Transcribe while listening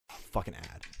fucking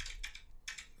ad.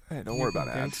 Hey, don't worry about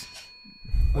ads.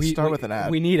 Let's We start with an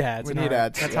ad. We need ads. We in need our-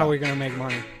 ads, That's yeah. how we're gonna make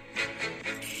money.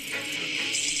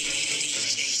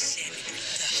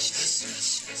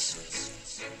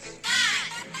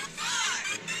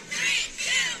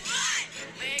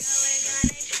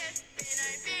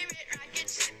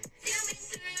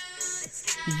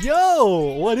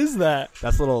 Yo, what is that?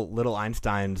 That's little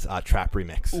Einstein's trap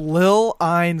remix. Lil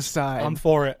Einstein. I'm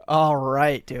for it. All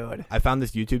right, dude. I found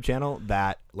this YouTube channel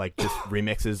that like just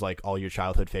remixes like all your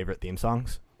childhood favorite theme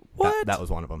songs. What? That was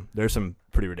one of them. There's some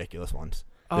pretty ridiculous ones.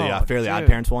 The Oh, Fairly Odd dude.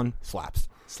 Parents one slaps.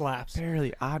 Slaps.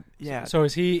 Fairly Odd. Yeah. So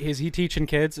is he teaching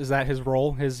kids? Is that his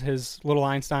role? His little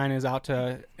Einstein is out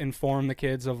to inform the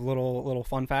kids of little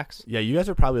fun facts. Yeah, you guys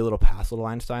are probably a little past little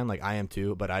Einstein, like I am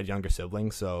too, but I had younger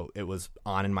siblings, so it was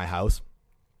on in my house.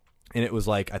 And it was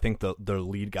like, I think the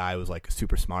lead guy was like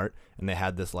super smart, and they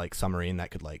had this like submarine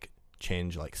that could like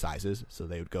change like sizes. So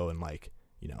they would go and like,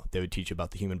 you know, they would teach you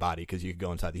about the human body because you could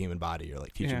go inside the human body, or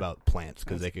like teach you Yeah. about plants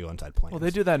because they could go inside plants. well, they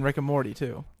do that in Rick and Morty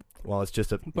too. Well, it's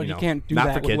just a, But you know, can't do not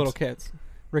that for with kids. little kids.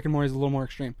 Rick and Morty is a little more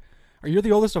extreme. Are you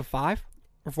the oldest of 5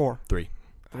 or 4? 3.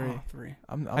 3. Oh, 3.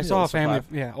 I'm I the saw a oldest of family. 5.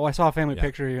 Yeah. Oh, I saw a family Yeah.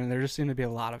 picture of you, and there just seemed to be a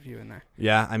lot of you in there.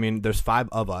 Yeah, I mean, there's 5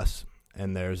 of us,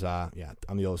 and there's I'm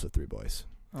the oldest of 3 boys.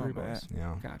 Oh, 3 man. boys. You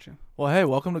know, Gotcha. Well, hey,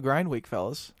 welcome to Grind Week,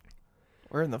 fellas.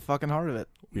 We're in the fucking heart of it.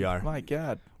 we are. My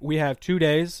God. We have 2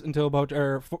 days until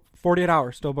 48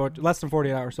 hours till less than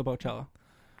 48 hours till Boatella.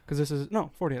 Because this is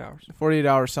 48 hours. 48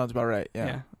 hours sounds about right.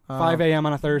 Yeah. 5 a.m.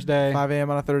 on a Thursday. 5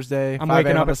 a.m. on a Thursday. I'm 5 waking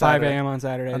a.m. up on a at 5 Saturday. a.m. on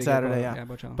Saturday. On to Saturday, get yeah.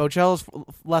 Boatella. Boachella's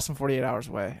less than 48 hours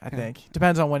away, I Yeah. think.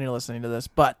 Depends on when you're listening to this.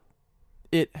 But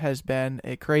it has been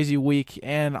a crazy week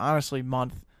and, honestly,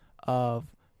 month of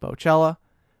Boachella.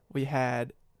 We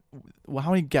had... Well,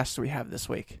 how many guests do we have this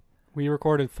week? We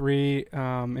recorded 3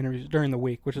 interviews during the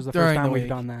week, which is the During first time the we've week.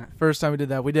 done that. First time we did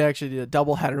that. We did actually do a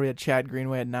double header. We had Chad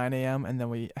Greenway at 9 a.m. and then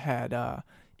we had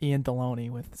Ian Deloney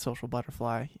with Social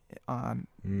Butterfly on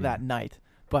that night.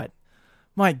 But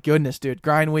my goodness, dude,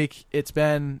 Grind Week, it's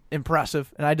been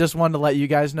impressive. And I just wanted to let you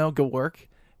guys know, good work.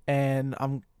 And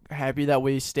I'm happy that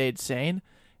we stayed sane.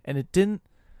 And it didn't,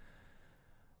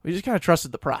 we just kind of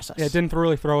trusted the process. Yeah, it didn't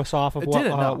really throw us off of It what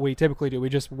didn't, no. we typically do. We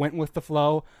just went with the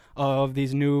flow of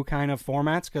these new kind of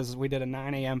formats because we did a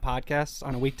 9 a.m. podcast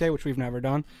on a weekday, which we've never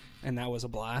done, and that was a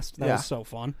blast. That Yeah. was so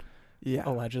fun. Yeah.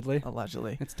 Allegedly.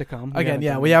 Allegedly. It's to come. Again,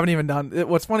 yeah, we haven't even done.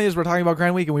 What's funny is we're talking about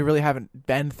Grind Week and we really haven't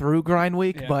been through Grind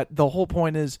Week, Yeah. but the whole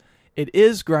point is it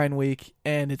is Grind Week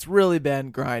and it's really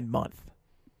been Grind Month.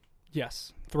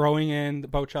 Yes. Throwing in the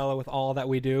Boatella with all that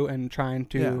we do and trying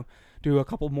to do a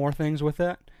couple more things with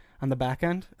it on the back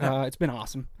end. Yeah. It's been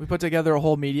awesome. We put together a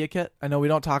whole media kit. I know we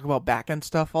don't talk about back end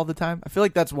stuff all the time. I feel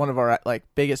like that's one of our like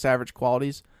biggest average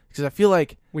qualities because I feel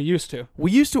like We used to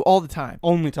we used to all the time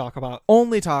only talk about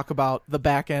only talk about the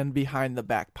back end behind the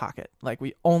back pocket. Like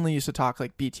we only used to talk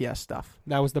like BTS stuff.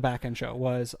 that was the back end show,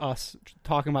 was us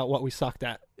talking about what we sucked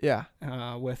at Yeah.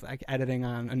 with like editing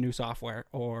on a new software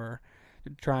or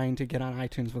trying to get on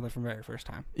iTunes with it from the very first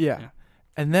time. Yeah. Yeah.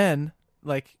 And then,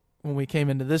 like, when we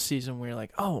came into this season, we were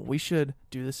like, oh, we should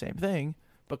do the same thing,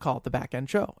 but call it the back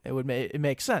end show. It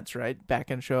makes sense, right?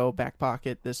 Back end show, back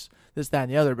pocket, this, that,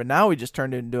 and the other. But now we just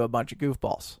turned it into a bunch of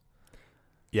goofballs.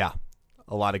 Yeah,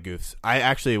 a lot of goofs. I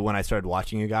actually, when I started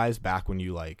watching you guys back when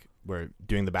you like were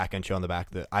doing the back end show on the back,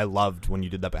 I loved when you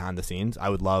did that behind the scenes. I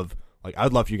would love for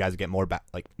you guys to get more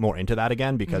more into that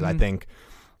again because I think,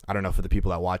 I don't know, for the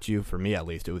people that watch you, for me at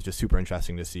least, it was just super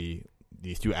interesting to see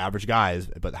these 2 average guys,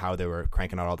 but how they were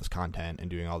cranking out all this content and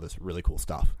doing all this really cool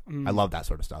stuff. I love that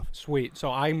sort of stuff. Sweet. So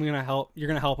I'm gonna help. You're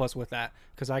gonna help us with that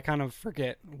because I kind of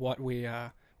forget what we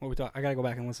talk. I gotta go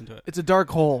back and listen to it. It's a dark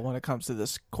hole when it comes to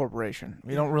this corporation.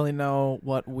 We don't really know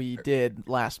what we did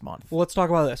last month. Well, let's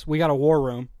talk about this. We got a war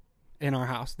room in our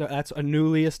house. That's a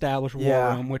newly established war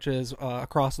Yeah. room, which is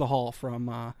across the hall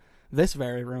from this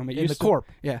very room. It In used the to- corp.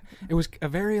 Yeah, it was a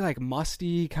very like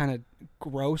musty, kind of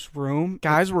gross room.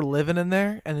 Guys were living in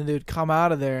there, and then they'd come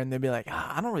out of there, and they'd be like,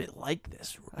 I don't really like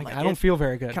this room. Like, Like, I don't feel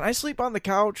very good. Can I sleep on the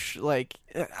couch? Like,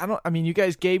 I mean, you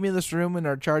guys gave me this room and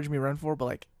are charging me rent for it, but,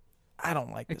 like, I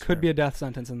don't like It this could room. be a death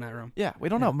sentence in that room. Yeah, we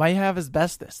don't Yeah. know. Might have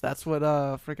asbestos. That's what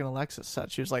freaking Alexis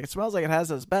said. She was like, it smells like it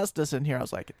has asbestos in here. I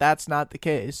was like, that's not the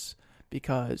case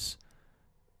because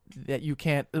that you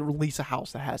can't release a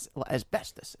house that has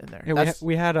asbestos in there. Yeah,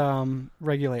 we had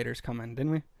regulators come in,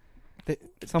 didn't we?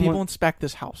 People inspect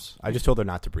this house. I just told her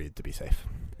not to breathe to be safe.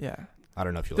 Yeah. I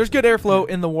don't know if you. There's good airflow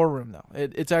in the war room, though.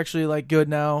 It's actually, like, good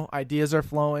now. Ideas are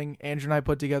flowing. Andrew and I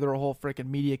put together a whole freaking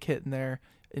media kit in there.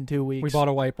 in 2 weeks. We bought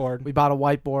a whiteboard. We bought a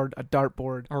whiteboard, a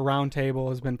dartboard. Our round table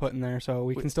has been put in there, so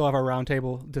we can still have our round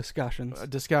table discussions.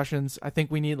 Discussions. I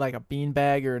think we need like a bean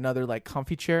bag or another like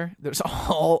comfy chair. There's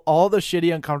all the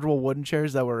shitty, uncomfortable wooden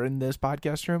chairs that were in this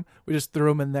podcast room. We just threw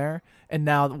them in there, and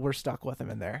now we're stuck with them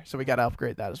in there. So we got to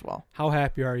upgrade that as well. How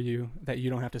happy are you that you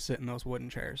don't have to sit in those wooden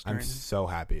chairs? I'm so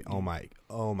happy. Oh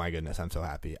my goodness, I'm so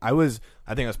happy. I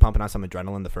think I was pumping on some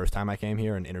adrenaline the first time I came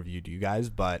here and interviewed you guys,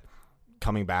 but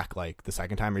coming back like the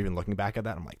second time or even looking back at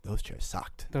that, I'm like, those chairs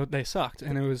sucked. They sucked,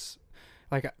 and it was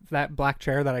like that black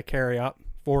chair that I carry up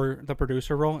for the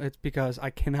producer role. It's because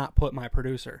I cannot put my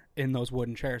producer in those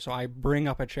wooden chairs, so I bring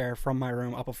up a chair from my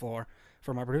room up a floor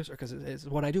for my producer because it's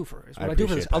what I do for. It's what I do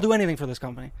for this. I'll do anything for this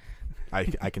company. I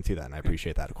can see that, and I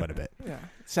appreciate that quite a bit. Yeah,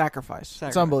 sacrifice.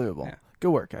 It's unbelievable. Yeah.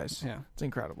 Good work, guys. Yeah, it's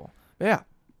incredible. But yeah,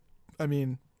 I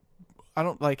mean, I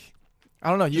don't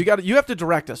know. You have to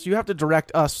direct us. You have to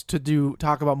direct us to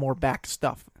talk about more back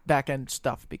end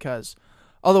stuff, because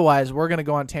otherwise we're gonna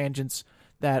go on tangents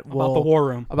that will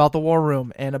about the war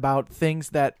room and about things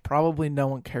that probably no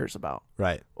one cares about.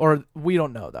 Right. Or we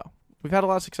don't know though. We've had a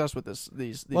lot of success with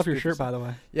these. Love your shirt, by the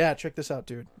way. Yeah, check this out,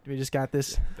 dude. We just got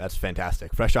this. That's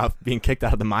fantastic. Fresh off being kicked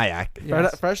out of the MIAC.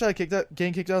 Yes. Fresh out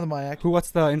getting kicked out of the MIAC. What's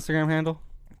the Instagram handle?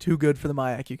 Too good for the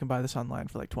MIAC. You can buy this online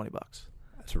for like $20.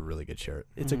 That's a really good shirt.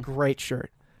 It's a great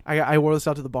shirt. I wore this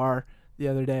out to the bar the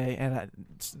other day, and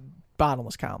it's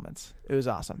bottomless compliments. It was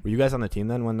awesome. Were you guys on the team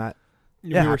then when that?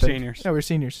 Yeah, we were seniors. Yeah, we were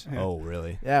seniors. Yeah. Oh,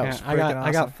 really? Yeah, it was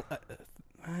freaking awesome.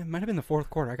 It might have been the fourth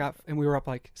quarter. And we were up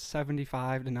like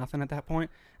 75-0 at that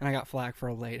point, and I got flagged for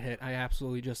a late hit. I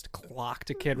absolutely just clocked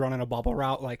a kid running a bubble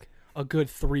route like a good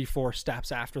 3-4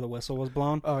 steps after the whistle was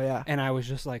blown. Oh yeah. And I was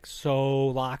just like so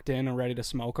locked in and ready to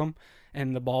smoke him,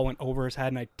 and the ball went over his head,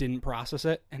 and I didn't process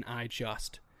it, and I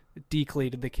just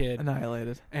decleated the kid,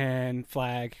 annihilated, and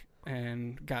flag,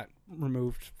 and got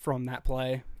removed from that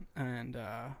play. And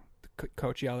the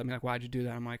coach yelled at me like, "Why'd you do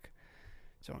that?" I'm like,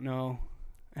 "Don't know."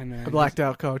 And then I blacked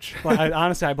out, coach.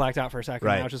 Honestly, I blacked out for a second.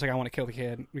 Right. I was just like, I want to kill the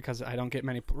kid because I don't get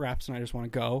many reps, and I just want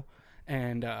to go.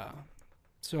 And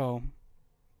so,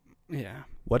 yeah.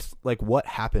 What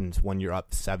happens when you're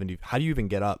up 70? How do you even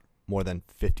get up more than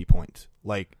 50 points?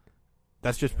 Like,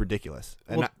 that's just ridiculous.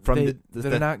 And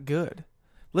they're not good.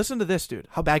 Listen to this, dude.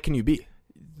 How bad can you be?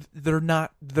 They're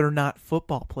not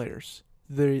football players.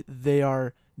 They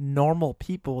are normal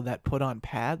people that put on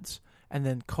pads, and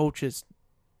then coaches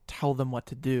tell them what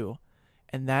to do,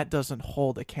 and that doesn't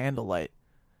hold a candlelight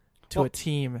to a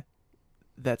team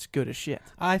that's good as shit.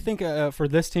 I think for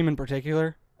this team in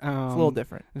particular, it's a little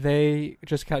different. They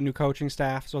just got new coaching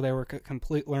staff, so they were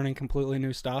learning completely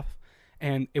new stuff,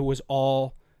 and it was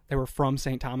all they were from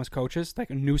St. Thomas coaches, like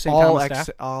a new St. Thomas staff.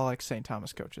 All St.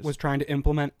 Thomas coaches was trying to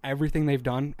implement everything they've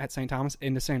done at St. Thomas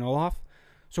into St. Olaf.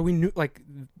 So we knew, like,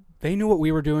 they knew what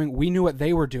we were doing, we knew what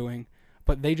they were doing,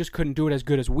 but they just couldn't do it as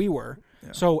good as we were.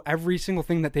 Yeah. So every single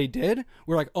thing that they did,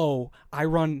 we're like, oh, I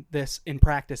run this in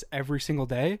practice every single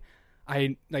day.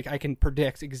 I can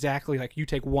predict exactly, like, you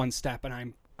take one step,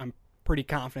 and I'm pretty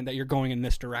confident that you're going in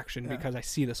this direction because I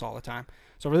see this all the time.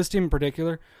 So for this team in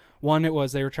particular, one, it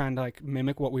was they were trying to like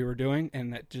mimic what we were doing,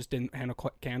 and that just didn't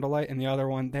handle candlelight. And the other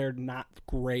one, they're not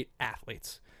great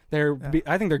athletes. I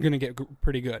think they're going to get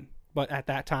pretty good, but at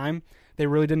that time, they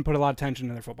really didn't put a lot of attention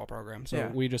to their football program.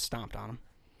 So we just stomped on them.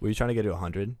 Were you trying to get to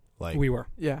 100? Like we were.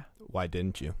 Yeah. Why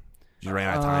didn't you? You ran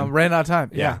out of time. Ran out of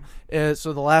time. Yeah.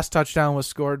 So the last touchdown was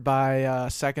scored by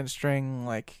second string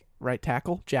right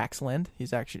tackle Jackson Lind.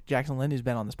 He's actually Jackson Lind. He's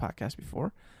been on this podcast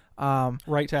before.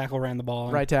 Right tackle ran the ball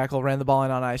in. Right tackle ran the ball in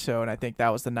on ISO, and I think that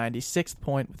was the 96th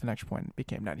point. With an extra point, it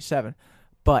became 97.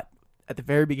 But at the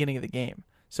very beginning of the game,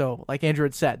 so like Andrew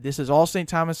had said, this is all St.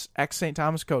 Thomas, ex-St.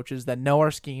 Thomas coaches that know our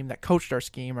scheme, that coached our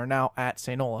scheme, are now at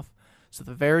St. Olaf. So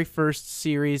the very first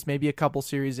series, maybe a couple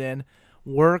series in,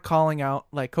 we're calling out,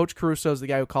 like Coach Caruso's the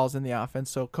guy who calls in the offense.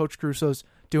 So Coach Caruso's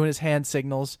doing his hand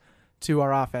signals to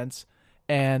our offense,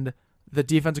 and the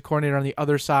defensive coordinator on the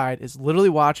other side is literally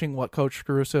watching what Coach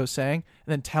Caruso is saying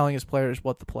and then telling his players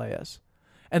what the play is.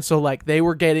 And so they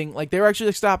were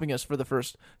actually stopping us for the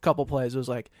first couple plays. It was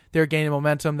like they were gaining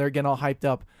momentum, they're getting all hyped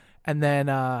up, and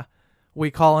then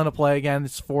we call in a play again.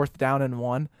 It's 4th down and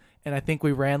 1, and I think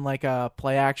we ran like a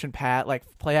play action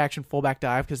fullback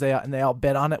dive because they all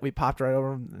bet on it. We popped right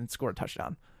over them and scored a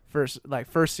touchdown. First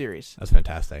series. That's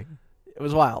fantastic. It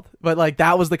was wild. But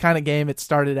that was the kind of game it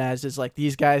started as, is like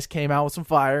these guys came out with some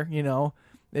fire, you know.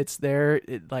 It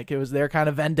was their kind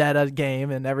of vendetta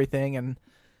game and everything, and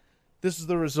this is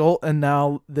the result, and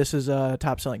now this is a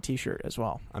top-selling T-shirt as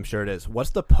well. I'm sure it is.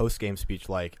 What's the post-game speech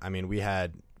like? I mean, we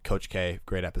had Coach K,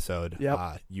 great episode.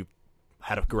 Yep.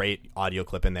 had a great audio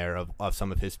clip in there of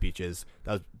some of his speeches.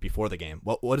 That was before the game.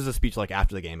 What is a speech like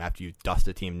after the game, after you dust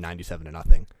a team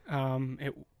 97-0?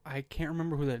 I can't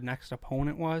remember who the next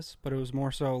opponent was, but it was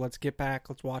more so, let's get back,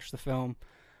 let's watch the film.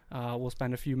 We'll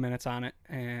spend a few minutes on it,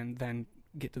 and then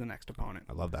get to the next opponent.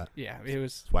 I love that. Yeah, it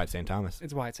was. It's why it's St. Thomas.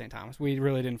 It's why it's St. Thomas. We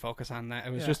really didn't focus on that.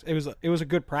 It was just it was a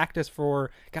good practice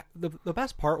for. The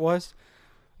best part was,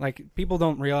 like, people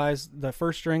don't realize the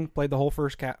first string played the whole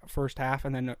first half,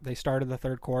 and then they started the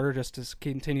third quarter just to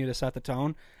continue to set the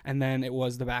tone, and then it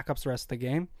was the backups the rest of the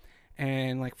game.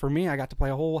 And, like, for me, I got to play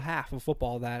a whole half of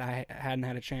football that I hadn't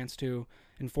had a chance to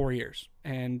in 4 years.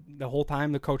 And the whole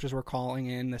time the coaches were calling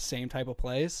in the same type of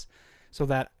plays so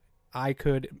that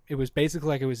it was basically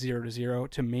like it was 0-0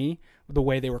 to me, the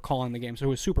way they were calling the game. So it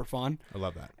was super fun. I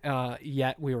love that.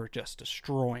 Yet we were just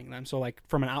destroying them. So, like,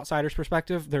 from an outsider's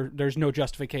perspective, there's no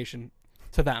justification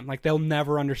to them. Like, they'll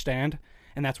never understand.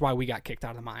 And that's why we got kicked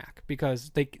out of the MIAC,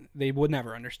 because they would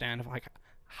never understand of, like,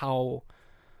 how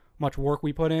much work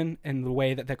we put in and the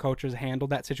way that the coaches handled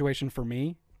that situation for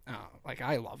me. Like,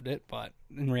 I loved it, but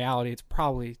in reality, it's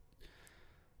probably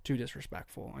too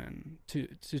disrespectful and to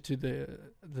the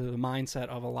mindset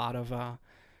of a lot of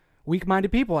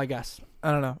weak-minded people, I guess.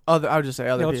 I don't know. I would just say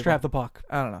other people. Let's trap the puck.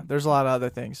 I don't know. There's a lot of other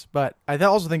things, but I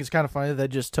also think it's kind of funny that they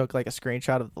just took like a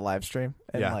screenshot of the live stream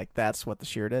and like that's what the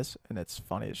shirt is, and it's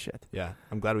funny as shit. Yeah,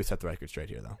 I'm glad we set the record straight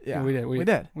here, though. Yeah, we did. We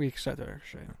did. We set the record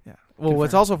straight. Yeah. Well,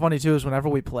 what's also funny too is whenever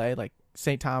we play, like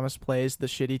St. Thomas plays the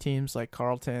shitty teams like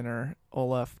Carleton or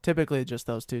Olaf, typically just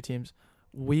those two teams.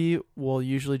 We will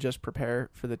usually just prepare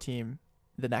for the team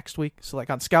the next week. So, like,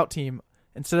 on scout team,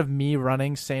 instead of me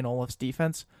running St. Olaf's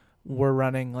defense, we're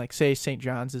running, like, say St.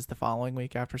 John's is the following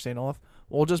week after St. Olaf.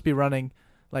 We'll just be running,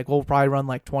 like, we'll probably run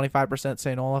like 25%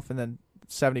 St. Olaf and then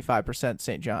 75%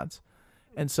 St. John's.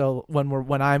 And so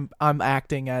when I'm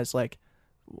acting as, like,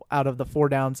 out of the 4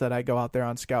 downs that I go out there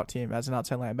on scout team as an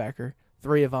outside linebacker,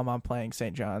 3 of them I'm playing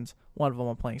St. John's, 1 of them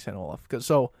I'm playing St. Olaf.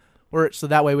 So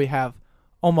that way we have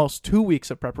almost 2 weeks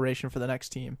of preparation for the next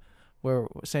team, where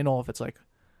St. Olaf, it's like,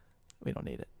 we don't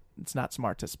need it. It's not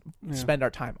smart to spend our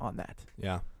time on that.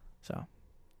 Yeah. So,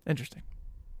 interesting.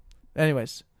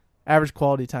 Anyways, average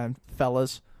quality time,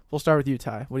 fellas. We'll start with you,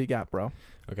 Ty. What do you got, bro?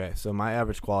 Okay, so my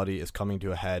average quality is coming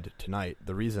to a head tonight.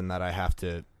 The reason that I have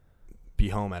to be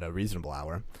home at a reasonable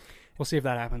hour. We'll see if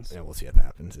that happens. Yeah, we'll see if that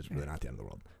happens. It's really not the end of the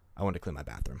world. I want to clean my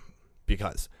bathroom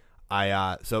because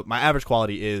so my average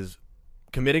quality is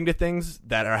committing to things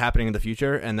that are happening in the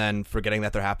future and then forgetting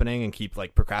that they're happening and keep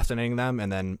like procrastinating them and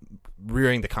then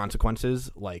rearing the consequences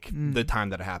like the time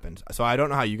that it happens. So I don't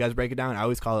know how you guys break it down. I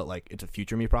always call it like it's a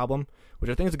future me problem,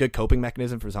 which I think is a good coping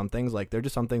mechanism for some things. Like they're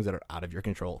just some things that are out of your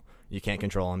control. You can't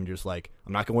control them. You're just like,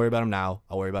 I'm not gonna worry about them now.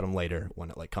 I'll worry about them later when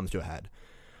it like comes to a head.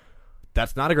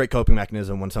 That's not a great coping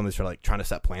mechanism when somebody's trying to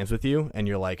set plans with you and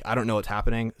you're like, I don't know what's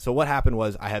happening. So what happened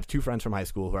was I have 2 friends from high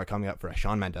school who are coming up for a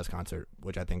Shawn Mendes concert,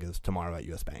 which I think is tomorrow at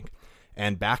US Bank.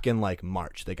 And back in like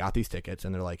March, they got these tickets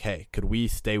and they're like, hey, could we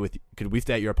stay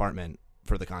at your apartment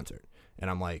for the concert? And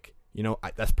I'm like, you know,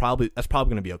 that's probably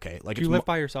going to be okay. Like, do you live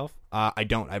by yourself? I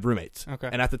don't. I have roommates. Okay.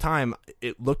 And at the time,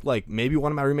 it looked like maybe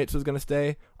one of my roommates was going to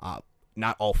stay.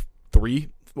 Not all 3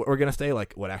 were going to stay,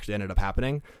 like what actually ended up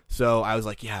happening. So I was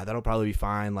like, yeah, that'll probably be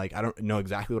fine. Like, I don't know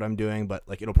exactly what I'm doing, but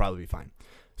like, it'll probably be fine.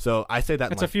 So I say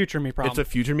that it's a future me problem. It's a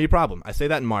future me problem. I say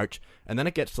that in March, and then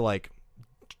it gets to like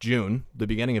June, the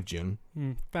beginning of June.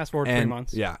 Fast forward 3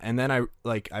 months. Yeah. And then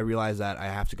I realized that I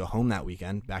have to go home that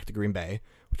weekend back to Green Bay,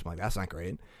 which I'm like, that's not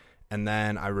great. And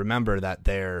then I remember that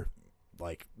they're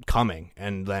like coming,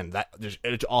 and then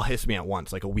it all hits me at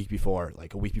once, like a week before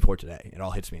today. It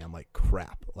all hits me. I'm like,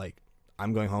 crap. Like,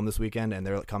 I'm going home this weekend, and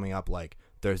they're coming up like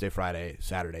Thursday, Friday,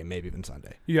 Saturday, maybe even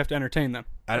Sunday. You have to entertain them.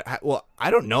 I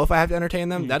don't know if I have to entertain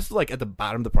them. That's like at the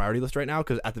bottom of the priority list right now,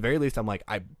 because at the very least, I'm like,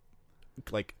 I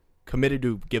like committed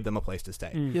to give them a place to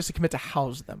stay. He has to commit to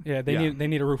house them. Yeah, they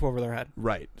need a roof over their head.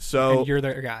 Right. So and you're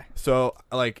their guy. So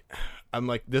like, I'm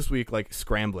like this week like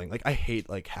scrambling. Like I hate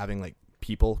like having like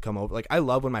people come over. Like I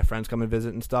love when my friends come and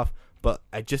visit and stuff, but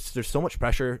there's so much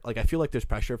pressure. Like I feel like there's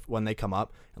pressure when they come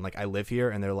up and like I live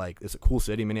here and they're like, it's a cool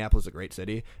city. Minneapolis is a great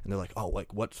city. And they're like, oh,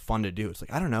 like what's fun to do? It's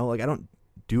like, I don't know. Like I don't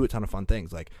do a ton of fun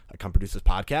things. Like I come produce this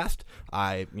podcast.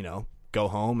 I, go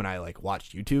home and I like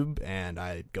watch YouTube and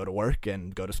I go to work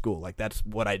and go to school. Like that's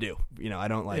what I do. I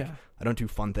don't I don't do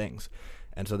fun things.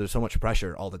 And so there's so much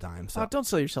pressure all the time. So don't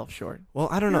sell yourself short. Well,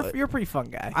 I don't know. You're a pretty fun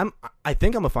guy. I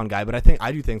think I'm a fun guy, but I think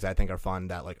I do things I think are fun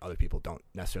that like other people don't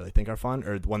necessarily think are fun.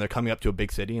 Or when they're coming up to a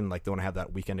big city and like they want to have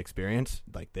that weekend experience,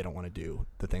 like they don't want to do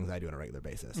the things I do on a regular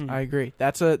basis. I agree.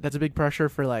 That's a big pressure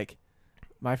for like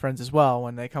my friends as well,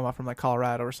 when they come up from like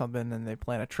Colorado or something and they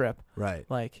plan a trip, Right.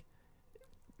 like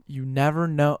you never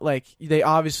know. Like they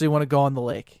obviously want to go on the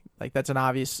lake. Like that's an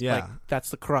obvious. Yeah. Like that's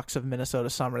the crux of Minnesota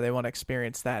summer. They want to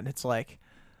experience that, and it's like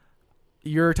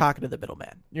you're talking to the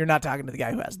middleman. You're not talking to the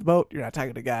guy who has the boat. You're not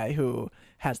talking to the guy who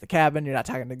has the cabin. You're not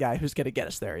talking to the guy who's going to get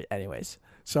us there anyways.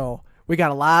 So we got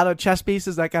a lot of chess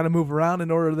pieces that got to move around in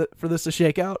order for this to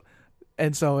shake out.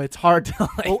 And so it's hard to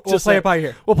like. We'll just play say, it by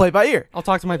ear. We'll play it by ear. I'll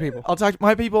talk to my people. I'll talk to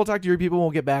my people. I'll talk to your people.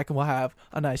 We'll get back and we'll have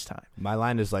a nice time. My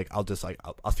line is like, I'll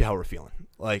see how we're feeling.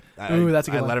 Like, Ooh, that's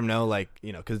a good I one. let them know, like,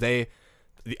 you know, because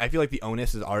I feel like the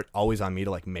onus is always on me to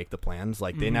like make the plans.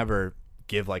 Like they never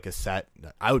give like a set.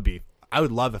 I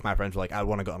would love if my friends were like, I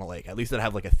want to go on a lake. At least I'd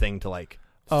have like a thing to like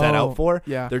set out for.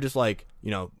 Yeah. They're just like,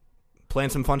 you know, plan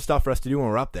some fun stuff for us to do when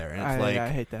we're up there. And it's like, I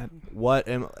hate that. what?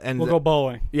 And We'll go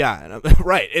bowling. yeah,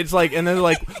 right. It's like, and then they're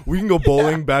like, we can go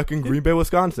bowling back in Green Bay,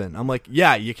 Wisconsin. I'm like,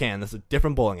 yeah, you can. This is a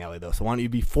different bowling alley though. So why don't you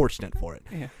be fortunate for it?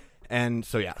 Yeah. And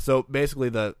so yeah, so basically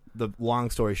the long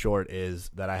story short is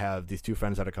that I have these two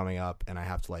friends that are coming up, and I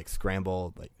have to like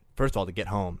scramble, like first of all to get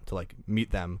home to like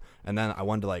meet them, and then I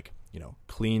wanted to like, you know,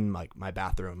 clean like my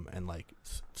bathroom and like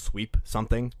sweep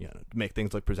something, you know, to make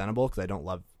things look presentable, because I don't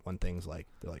love when things like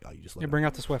they're like, oh, you just You live bring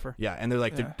out the Swiffer. yeah, and they're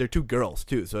like Yeah. they're two girls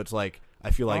too, so it's like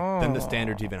I feel like then the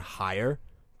standard's Oh. even higher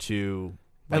to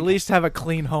At like, least have a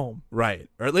clean home. right,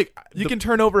 or like You can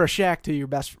turn over a shack to your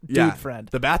best dude friend.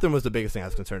 The bathroom was the biggest thing I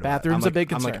was concerned about. Bathroom's I'm a like,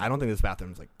 big I'm like, concern. I don't think this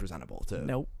bathroom is like presentable to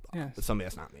Nope. Yes. somebody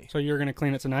that's not me. So you're gonna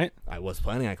clean it tonight? I was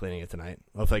planning on cleaning it tonight.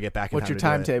 Hopefully I get back in What's time your to do it.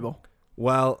 timetable?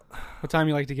 Well, What time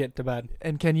you like to get to bed?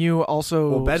 And can you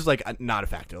also? bed's like not a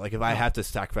factor. Like if I have to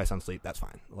sacrifice on sleep, that's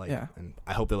fine. Like, Yeah. and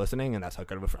I hope they're listening, and that's how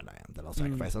good of a friend I am that I'll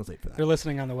sacrifice on sleep for that. They're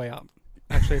listening on the way up.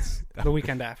 Actually, it's the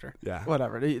weekend after. Yeah,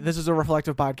 Whatever. This is a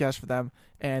reflective podcast for them,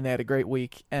 and they had a great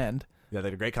week. And yeah, they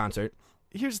had a great concert.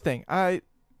 here's the thing. I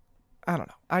don't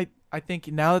know. I think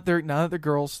now that they're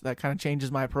girls, that kind of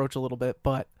changes my approach a little bit.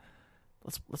 But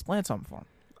let's plan something for them.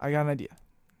 I got an idea.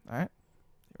 All right.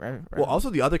 Right. Well, also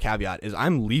the other caveat is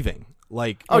I'm leaving.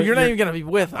 Like, Oh, you're not even gonna be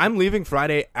with them. I'm leaving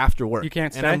Friday after work. You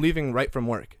can't and stay? I'm leaving right from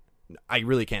work. I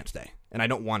really can't stay, and I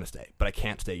don't want to stay, but I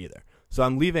can't stay either. So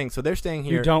I'm leaving. So they're staying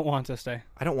here. You don't want to stay.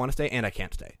 I don't want to stay, and I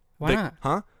can't stay. Why not?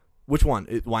 Huh? Which one?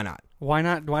 Why not? Why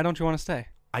not? Why don't you want to stay?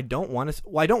 I don't want to.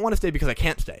 Well, I don't want to stay because I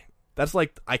can't stay. That's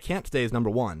like I can't stay is number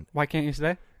one. Why can't you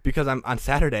stay? Because I'm on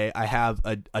Saturday. I have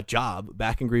a job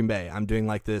back in Green Bay. I'm doing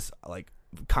like this like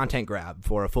content grab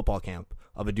for a football camp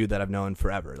of a dude that I've known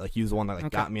forever. Like he was the one that like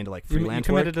Okay. got me into like You freelance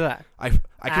committed work. to that.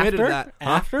 I committed to that. Huh?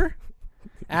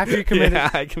 After you committed. Yeah,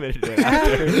 I committed to it.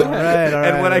 After. all right.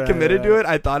 And when I all committed right. to it,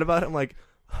 I thought about it. I'm like,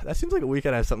 that seems like a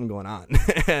weekend I have something going on,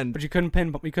 and But you couldn't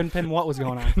pin. We couldn't pin what was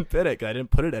going I on. didn't fit it 'cause I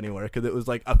didn't put it anywhere because it was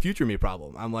like a future me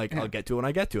problem. I'm like, Yeah. I'll get to it when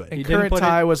I get to it. And You didn't current put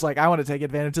Ty was like, I want to take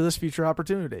advantage of this future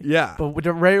opportunity. Yeah. But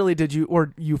rarely did you,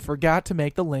 or you forgot to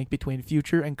make the link between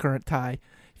future and current tie.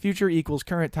 Future equals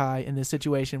current tie in this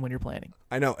situation when you're planning.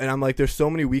 I know, and I'm like, there's so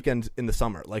many weekends in the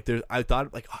summer. Like, I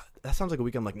thought, like, oh, that sounds like a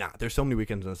weekend. I'm like, nah, there's so many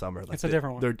weekends in the summer. Like, It's a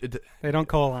different one. It They don't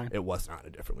co-align. was not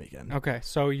a different weekend. Okay,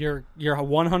 so you're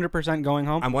 100% going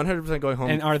home, I'm 100% going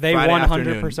home. and are they Friday 100%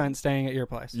 afternoon. staying at your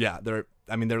place? Yeah, they're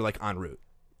like en route,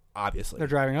 obviously. They're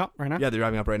driving up right now. Yeah, they're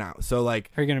driving up right now. So like,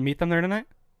 Are you gonna meet them there tonight?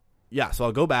 yeah, so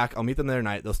I'll go back. I'll meet them there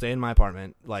tonight. They'll stay in my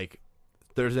apartment like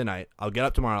Thursday night. I'll get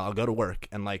up tomorrow. I'll go to work,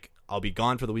 and like I'll be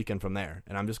gone for the weekend from there.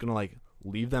 And I'm just gonna like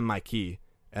leave them my key,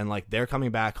 and like they're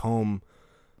coming back home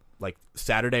like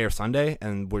Saturday or Sunday,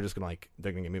 and we're just gonna like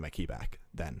they're gonna give me my key back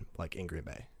then, like in Green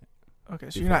Bay. Okay,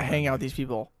 so you're not hanging out with these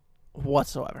people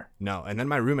whatsoever. No, and then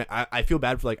my roommate. I feel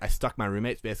bad for like I stuck my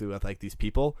roommates basically with like these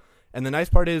people, and the nice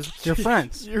part is Your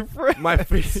friends. Your friend.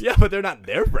 yeah, but they're not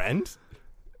their friends.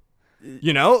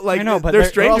 You know, like I know, but they're they're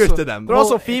strangers also- to them. They're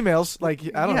also females. Like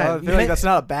I don't yeah, know. I feel like that's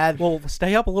not a bad. Well,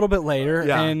 stay up a little bit later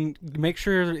Yeah. and make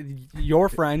sure your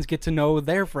friends get to know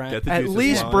their friend. Get the At juices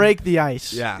least flowing. break the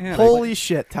ice. Yeah. Yeah. Holy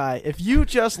shit, Ty! If you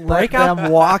just let Break out-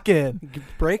 them walk in,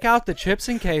 Break out the chips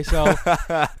and queso.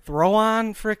 Throw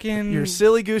on freaking your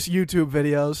silly goose YouTube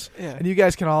videos, Yeah. and you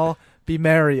guys can all be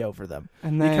merry over them.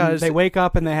 and then because- they wake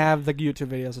up and they have the YouTube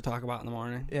videos to talk about in the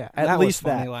morning. Yeah, That at was least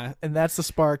funny that, and that's the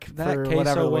spark That for queso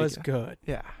whatever was week. good.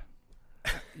 Yeah,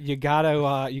 You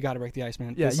gotta break the ice,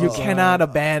 man. yeah. This You is, cannot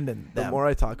abandon The them. more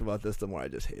I talk about this, the more I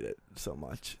just hate it so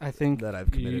much I think that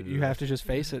I've you, committed. you have to just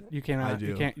face it. You cannot. I do.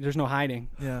 You can't. There's no hiding.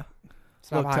 Yeah.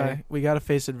 Stop Look, hiding. Ty, we got to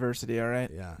face adversity. All right.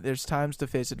 Yeah. There's times to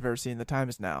face adversity, and the time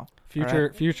is now.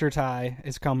 Future Ty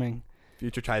is coming.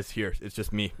 Future Ty's here. It's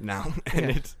just me now,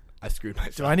 and Yeah. I screwed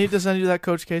myself. Do I need to send you that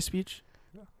Coach K speech?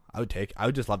 I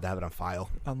would just love to have it on file.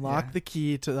 Unlock the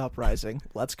key to the uprising.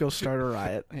 Let's go start a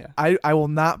riot. Yeah. I will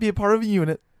not be a part of a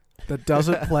unit that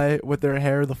doesn't play with their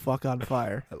hair the fuck on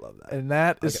fire. I love that. And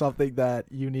that is Okay. something that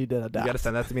you need to adapt. You got to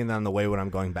send that to me, and then on the way when I'm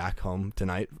going back home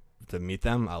tonight to meet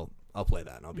them, I'll play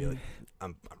that, and I'll be like,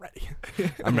 I'm ready.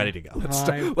 I'm ready to go. Let's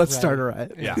start a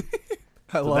riot. Yeah.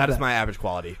 I love That is my average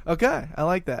quality. Okay, I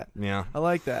like that. Yeah. I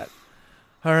like that.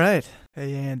 All right.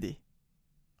 Hey, Andy,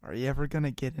 are you ever going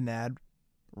to get an ad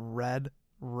read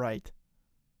right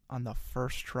on the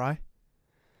first try?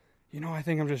 I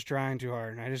think I'm just trying too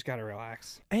hard, and I just gotta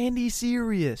relax. Andy,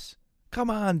 serious. Come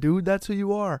on, dude. That's who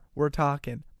you are. We're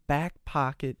talking Back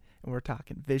Pocket, and we're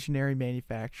talking visionary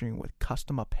manufacturing with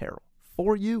custom apparel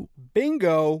for you.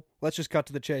 Bingo! Let's just cut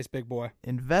to the chase, big boy.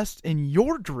 Invest in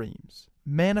your dreams.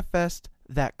 Manifest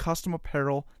that custom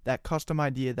apparel, that custom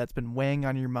idea that's been weighing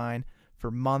on your mind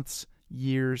for months,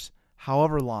 years,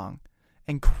 however long,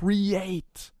 and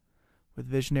create with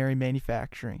visionary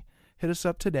manufacturing. Hit us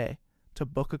up today to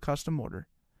book a custom order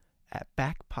at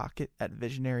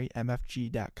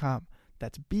backpocket@visionarymfg.com.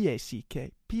 That's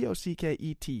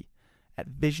BACKPOCKET at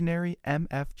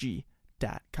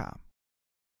visionarymfg.com.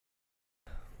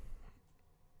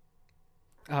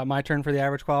 My turn for the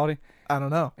average quality? I don't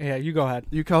know. Yeah, you go ahead.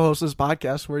 You co-host this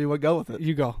podcast. Where you want to go with it?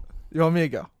 You go. You want me to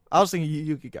go? I was thinking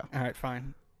you could go. All right,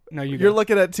 fine. No, you You're go.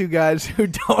 looking at two guys who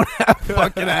don't have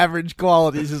fucking average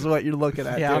qualities is what you're looking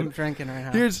at. Yeah, dude. I'm drinking right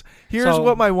now. Here's So-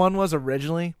 what my one was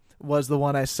originally, was the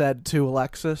one I said to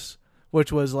Alexis, which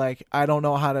was like, I don't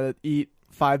know how to eat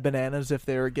 5 bananas if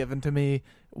they were given to me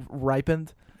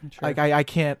ripened. Sure. Like I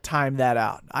can't time that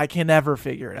out. I can never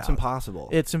figure it It's out. impossible.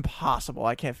 It's impossible.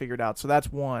 I can't figure it out. So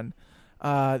that's one.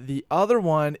 The other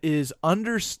one is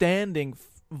understanding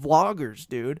vloggers,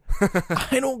 dude.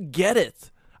 I don't get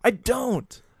it. I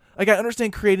don't. Like, I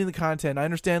understand creating the content. I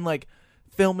understand, like,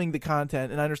 filming the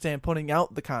content. And I understand putting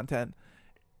out the content.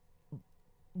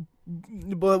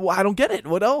 But I don't get it.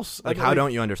 What else? like, how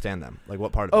don't you understand them? Like,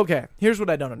 what part of it? Okay, here's what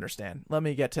I don't understand. Let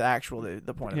me get to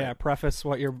the point of yeah, it. preface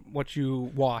what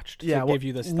you watched Yeah, to give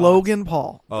you this thoughts. Logan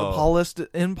Paul, the Oh.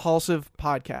 Impulsive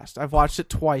podcast. I've watched it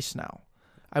twice now.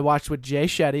 I watched with Jay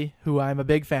Shetty, who I'm a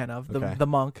big fan of, Okay. the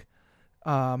monk.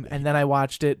 And then I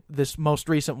watched it, this most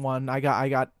recent one. I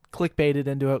got clickbaited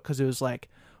into it because it was like,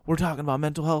 we're talking about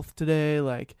mental health today.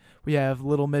 Like, we have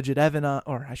little midget Evan on,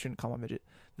 or I shouldn't call him midget,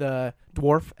 the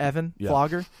dwarf Evan, Yeah.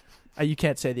 vlogger. You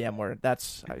can't say the M word.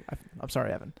 That's I'm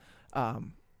sorry, Evan.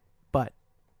 But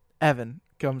Evan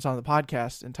comes on the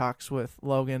podcast and talks with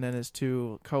Logan and his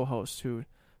two co-hosts who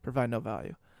provide no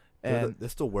value. And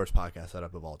It's the worst podcast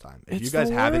setup of all time. If It's you guys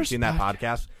the haven't worst seen that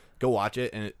podcast, go watch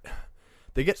it. And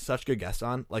they get such good guests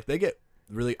on. Like, they get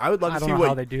really. I would love I to don't see know what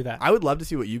how they do that. I would love to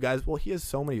see what you guys. Well, he has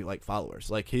so many like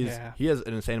followers. Like, he has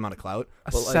an insane amount of clout.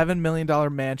 a but, like, $7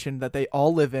 million mansion that they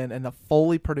all live in a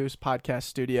fully produced podcast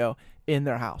studio in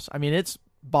their house. I mean, it's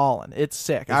balling. It's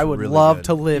sick. It's I would really love good.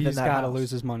 to live He's in that got to house. lose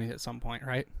his money at some point,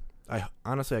 right? I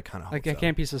honestly, kind of hope Like, so. it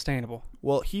can't be sustainable.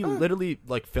 Well, he literally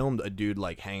like filmed a dude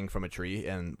like hanging from a tree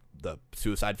in the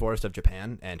suicide forest of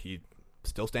Japan, and he's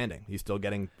still standing. He's still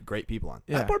getting great people on.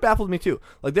 Yeah. That part baffles me too.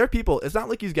 Like, there are people. It's not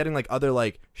like he's getting like other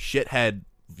like shithead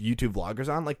YouTube vloggers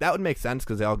on. Like, that would make sense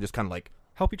because they all just kind of like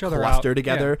Help each other cluster out.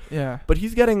 together. Yeah. But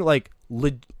he's getting like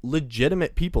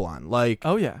legitimate people on. Like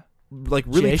Oh, yeah.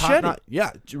 really Jay top notch.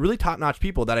 Yeah, really top notch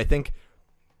people that I think.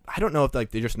 I don't know if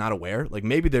like they're just not aware. Like,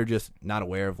 maybe they're just not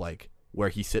aware of like where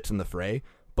he sits in the fray.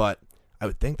 But I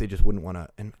would think they just wouldn't want to.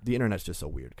 And the internet's just so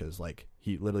weird because like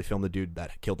he literally filmed a dude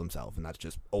that killed himself, and that's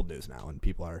just old news now, and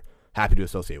people are happy to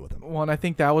associate with him. Well, and I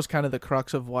think that was kind of the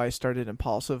crux of why I started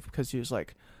Impulsive, because he was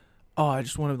like, oh, I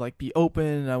just want to like be open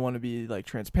and I want to be like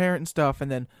transparent and stuff. And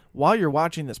then while you're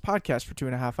watching this podcast for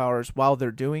 2.5 hours, while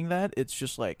they're doing that, it's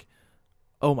just like,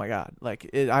 oh my God, like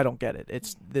I don't get it.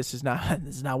 This is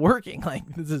not working. Like,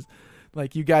 this is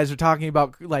like, you guys are talking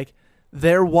about like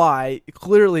their why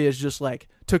clearly is just like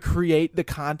to create the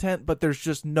content, but there's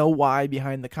just no why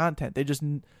behind the content.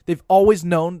 They've always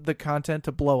known the content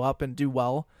to blow up and do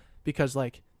well because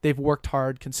like they've worked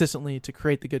hard consistently to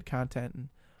create the good content and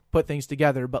put things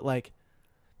together. But like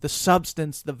the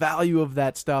substance, the value of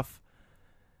that stuff,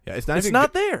 Yeah, it's not it's even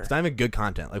not good, there. It's not even good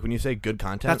content. Like, when you say good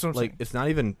content, That's what I'm like saying. it's not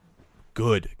even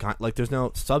good. Like, there's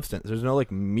no substance. There's no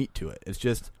like meat to it. It's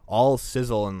just all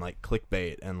sizzle and like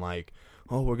clickbait and like,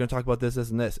 oh, we're gonna talk about this,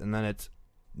 and this, and then it's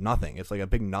nothing. It's like a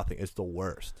big nothing. It's the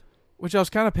worst. Which I was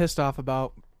kind of pissed off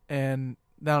about, and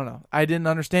I don't know. I didn't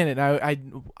understand it.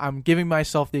 I'm giving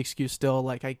myself the excuse still.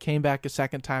 Like, I came back a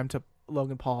second time to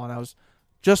Logan Paul, and I was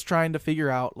just trying to figure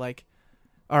out, like,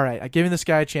 all right, I'm giving this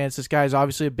guy a chance. This guy's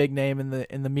obviously a big name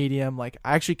in the medium. Like,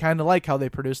 I actually kind of like how they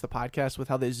produce the podcast with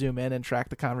how they zoom in and track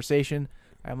the conversation.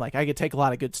 I'm like, I could take a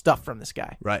lot of good stuff from this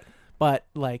guy. Right. But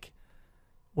like,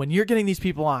 when you're getting these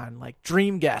people on, like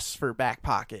dream guests for Back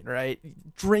Pocket, right?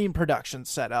 Dream production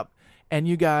setup, and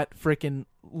you got freaking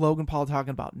Logan Paul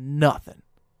talking about nothing.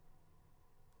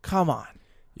 Come on.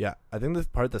 Yeah, I think the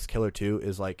part that's killer too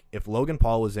is like if Logan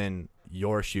Paul was in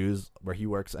your shoes where he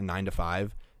works a 9 to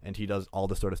 5 and he does all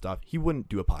this sort of stuff, he wouldn't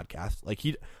do a podcast. Like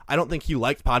I don't think he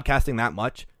likes podcasting that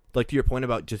much. Like to your point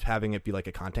about just having it be like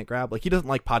a content grab, like he doesn't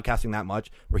like podcasting that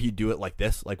much where he'd do it like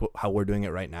this, like how we're doing it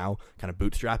right now, kind of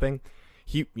bootstrapping.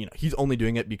 He's only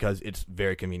doing it because it's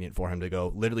very convenient for him to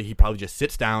go. Literally, he probably just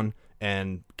sits down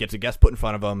and gets a guest put in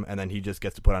front of him, and then he just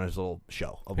gets to put on his little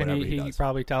show of whatever he does. He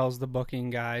probably tells the booking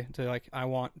guy to like, I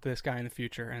want this guy in the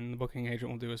future, and the booking agent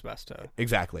will do his best to.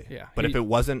 Exactly. Yeah. But if it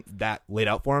wasn't that laid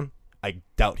out for him, I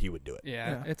doubt he would do it.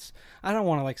 Yeah. It's. I don't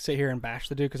want to like sit here and bash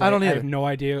the dude because I have no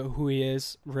idea who he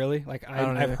is really. Like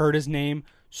I've heard his name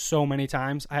so many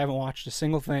times. I haven't watched a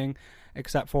single thing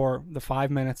except for the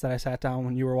 5 minutes that I sat down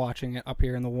when you were watching it up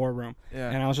here in the war room. Yeah.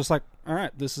 And I was just like, all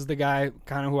right, this is the guy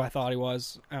kind of who I thought he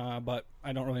was, but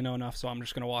I don't really know enough, so I'm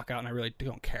just going to walk out, and I really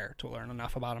don't care to learn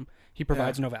enough about him. He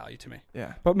provides no value to me.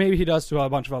 Yeah. But maybe he does to a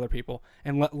bunch of other people,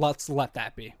 and let's let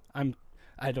that be. I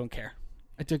don't care.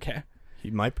 I do care.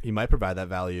 He might provide that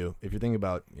value. If you're thinking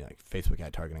about like Facebook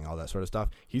ad targeting, all that sort of stuff,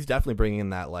 he's definitely bringing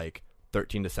in that like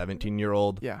 13 to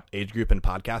 17-year-old age group in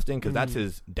podcasting because that's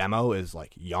his demo is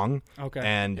like young. Okay.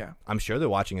 And I'm sure they're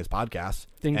watching his podcast.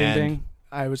 Ding, ding, ding.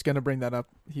 I was going to bring that up.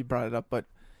 He brought it up, but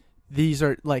these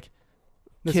are like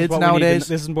this kids is nowadays.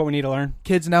 This is what we need to learn.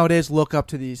 Kids nowadays look up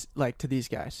to these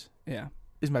guys. Yeah.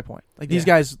 Is my point. Like these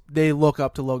guys, they look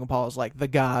up to Logan Paul as like the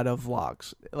god of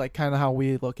vlogs, like kind of how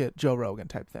we look at Joe Rogan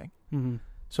type thing. Mm-hmm.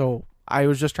 So I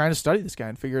was just trying to study this guy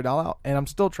and figure it all out, and I'm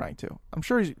still trying to. I'm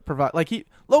sure he's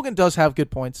Logan does have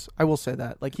good points. I will say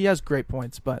that. Like he has great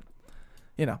points, but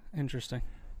Interesting.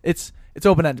 it's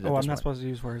open ended. Oh, I'm not supposed to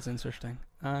use words interesting.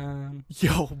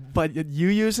 But you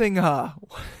using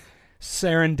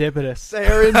serendipitous.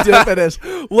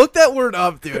 Serendipitous. Look that word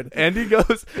up, dude. Andy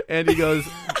goes, I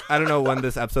don't know when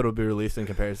this episode will be released in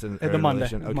comparison. The Monday.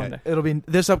 Okay. Monday. It'll be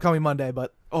this upcoming Monday,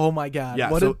 but oh my God. Yeah,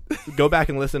 go back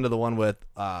and listen to the one with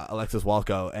Alexis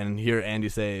Walco and hear Andy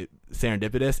say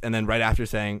serendipitous, and then right after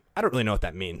saying, I don't really know what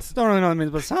that means. Don't really know what it means,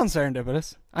 but it sounds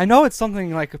serendipitous. I know it's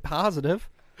something like positive.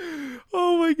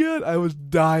 Oh my God. I was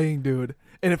dying, dude.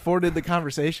 And it forwarded the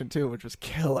conversation too, which was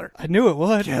killer. I knew it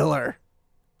would. Killer.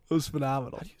 It was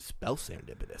phenomenal. How do you spell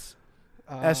serendipitous?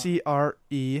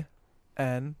 SERENDIPIDOUS.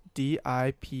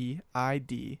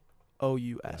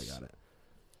 I got it.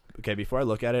 Okay, before I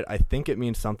look at it, I think it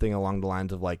means something along the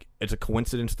lines of like it's a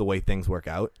coincidence the way things work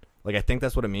out. Like I think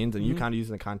that's what it means, and you kind of use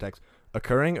it in the context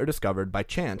occurring or discovered by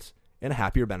chance in a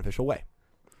happy or beneficial way.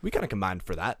 We kind of combined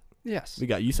for that. Yes.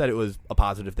 You said it was a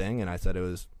positive thing, and I said it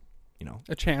was,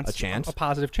 a chance, a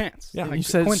positive chance. Yeah, like you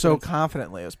said it so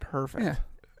confidently. It was perfect. Yeah.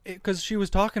 Because she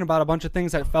was talking about a bunch of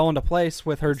things that fell into place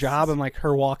with her job and like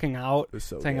her walking out,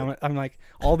 saying I'm like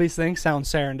all these things sound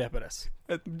serendipitous.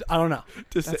 I don't know.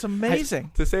 That's amazing.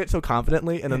 To say it so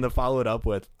confidently and then to follow it up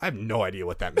with, I have no idea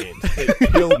what that means. It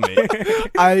killed me.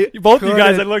 Both you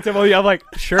guys had looked at me. I'm like,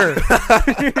 sure.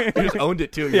 You just owned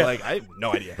it too. You're like, I have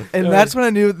no idea. And that's when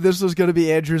I knew this was going to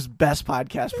be Andrew's best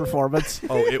podcast performance.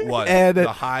 Oh, it was. And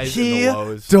the highs and the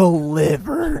lows.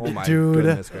 Delivered, oh my dude.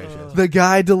 Goodness gracious. The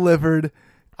guy delivered.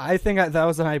 I think that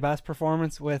was my best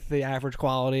performance with the average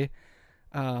quality.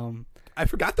 I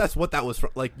forgot that's what that was from.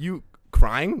 Like you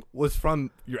crying was from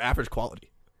your average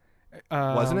quality,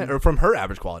 wasn't it? Or from her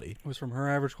average quality? It was from her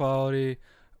average quality.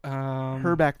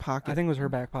 Her back pocket. I think it was her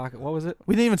back pocket. What was it?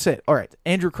 We didn't even say it. All right.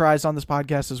 Andrew cries on this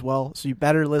podcast as well, so you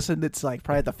better listen. It's like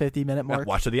probably at the 50-minute mark.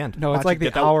 Watch to the end. No, it's like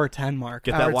the hour 10 mark.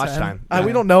 Get that watch time.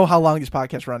 We don't know how long these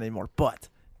podcasts run anymore, but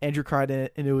Andrew cried in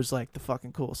it, and it was like the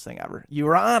fucking coolest thing ever. You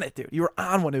were on it, dude. You were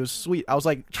on one. It was sweet. I was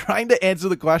like trying to answer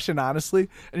the question honestly,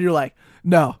 and you're like,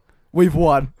 no, we've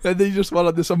won. And then you just went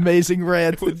on this amazing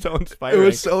rant. It was so inspiring. It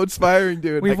was so inspiring,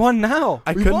 dude. We've won now.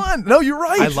 We won. No, you're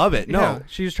right. I love it. No. Yeah,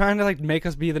 she was trying to like make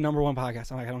us be the number one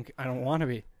podcast. I'm like, I don't want to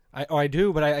be. I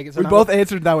do, but I guess we both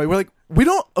answered that way. We're like,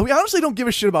 we honestly don't give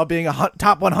a shit about being a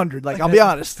top 100. Like I'll be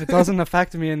honest. It doesn't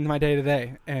affect me in my day to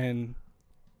day, and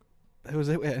it was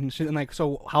it. And like,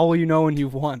 so how will you know when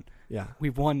you've won? Yeah,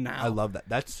 we've won now. I love that.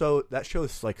 That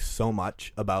shows like so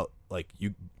much about like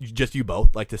you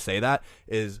both. Like to say that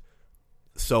is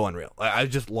so unreal. I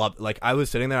just love. Like I was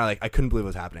sitting there, I couldn't believe what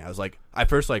was happening. I was like, I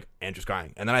first like Andrew's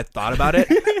crying, and then I thought about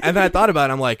it, and then I thought about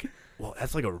it. I'm like, well,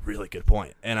 that's like a really good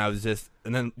point. And I was just,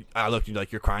 and then I looked at you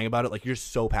like, you're crying about it. Like, you're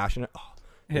so passionate. Oh,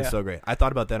 it's so great. I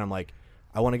thought about that. I'm like,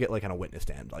 I want to get like on a witness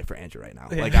stand like for Andrew right now.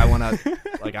 Yeah. Like I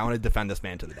want to defend this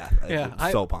man to the death.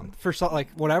 I'm so pumped.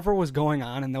 Like whatever was going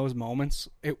on in those moments,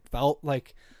 it felt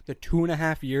like the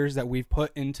 2.5 years that we've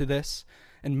put into this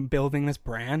and building this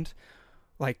brand,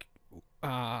 like,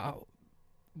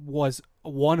 was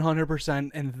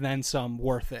 100% and then some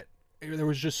worth it. There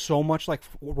was just so much like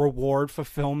reward,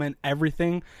 fulfillment,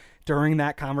 everything during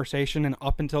that conversation, and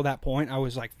up until that point I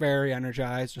was like very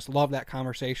energized, just loved that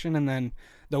conversation. And then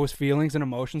those feelings and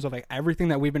emotions of like everything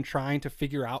that we've been trying to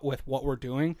figure out with what we're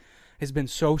doing has been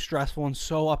so stressful and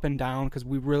so up and down, because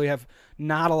we really have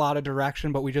not a lot of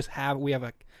direction, but we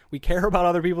care about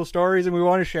other people's stories and we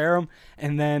want to share them.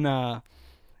 And then I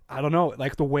don't know,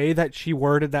 like the way that she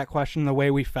worded that question, the way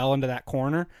we fell into that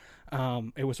corner,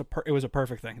 it was a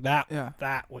perfect thing. That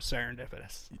was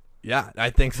serendipitous. Yeah, I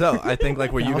think so. I think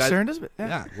like where you guys,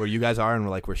 where you guys are and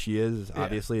like where she is,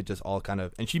 obviously it just all kind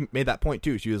of, and she made that point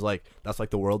too. She was like, that's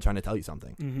like the world trying to tell you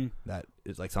something that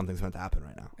is like something's meant to happen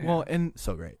right now. Well, and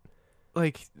so great.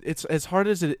 Like it's as hard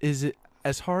as it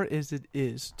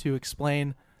is to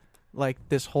explain like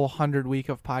this whole 100 week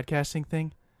of podcasting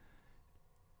thing.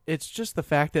 It's just the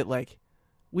fact that like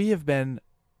we have been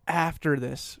after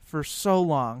this for so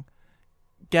long,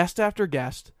 guest after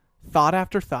guest, thought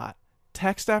after thought,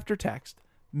 text after text,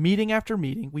 meeting after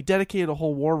meeting. We dedicated a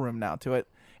whole war room now to it.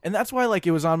 And that's why like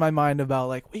it was on my mind about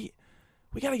like we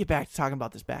got to get back to talking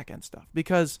about this back end stuff,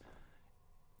 because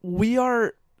we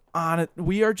are on it.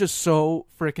 We are just so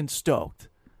freaking stoked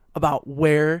about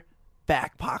where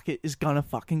Back Pocket is going to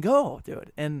fucking go,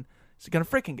 dude. And it's going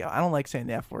to freaking go. I don't like saying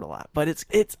the F word a lot, but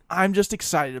I'm just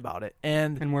excited about it.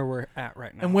 And where we're at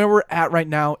right now. And where we're at right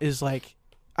now is like,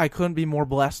 I couldn't be more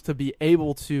blessed to be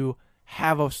able to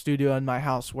have a studio in my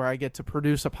house where I get to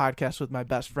produce a podcast with my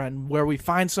best friend, where we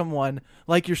find someone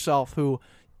like yourself who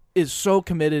is so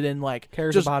committed and like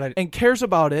cares about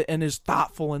it and is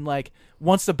thoughtful and like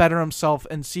wants to better himself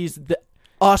and sees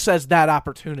us as that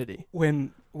opportunity.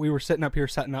 When we were sitting up here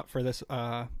setting up for this,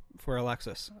 for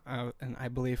Alexis, and I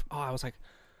believe, I was like,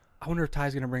 I wonder if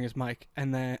Ty's going to bring his mic.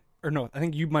 And then, or no, I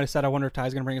think you might have said, I wonder if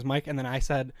Ty's going to bring his mic. And then I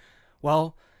said,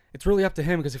 well, it's really up to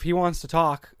him, because if he wants to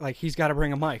talk, like he's got to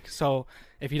bring a mic. So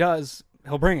if he does,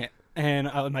 he'll bring it. And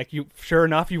I'm like, sure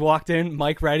enough, you walked in,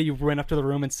 mic ready, you went up to the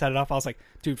room and set it up. I was like,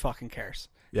 dude fucking cares.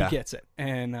 Yeah. He gets it.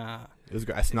 And it was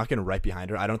great. I snuck in right behind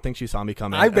her. I don't think she saw me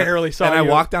come in. I barely saw you. And I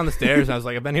walked down the stairs and I was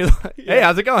like, I've been here. Hey,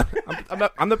 how's it going?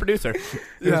 I'm the producer.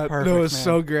 It was perfect, it was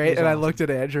so great. And awesome. I looked at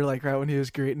Andrew like right when he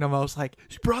was greeting him. I was like,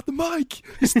 she brought the mic.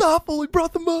 It's thoughtful. He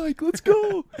brought the mic. Let's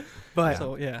go. But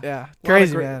so, yeah.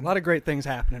 Crazy, man. A lot of great things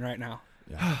happening right now.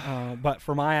 Yeah. But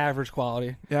for my average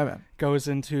quality, man, goes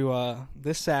into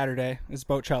this Saturday is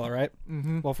Boatchella, right?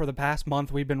 Mm-hmm. Well, for the past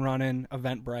month, we've been running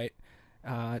Eventbrite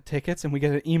tickets, and we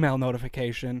get an email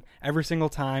notification every single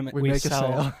time we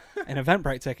sell an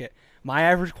Eventbrite ticket. My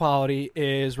average quality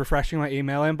is refreshing my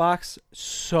email inbox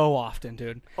so often,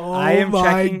 dude. I am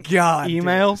checking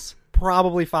emails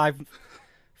probably five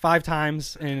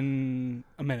times in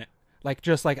a minute. Like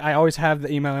just like I always have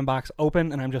the email inbox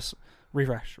open, and I'm just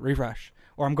refresh.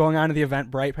 Or I'm going on to the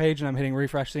Eventbrite page and I'm hitting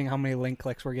refresh, seeing how many link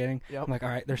clicks we're getting. Yep. I'm like, all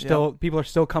right, there's still people are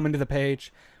still coming to the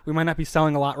page. We might not be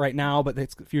selling a lot right now, but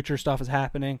future stuff is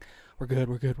happening. We're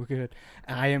good.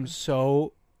 And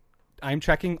I'm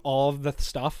checking all of the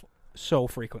stuff so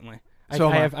frequently. I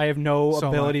have no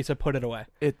ability to put it away.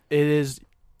 It is.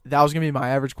 That was gonna be my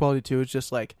average quality too. It's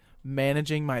just like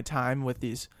managing my time with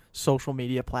these social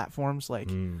media platforms.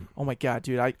 Like, oh my god,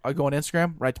 dude, I go on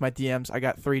Instagram, right to my DMs. I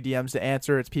got 3 DMs to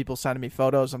answer. It's people sending me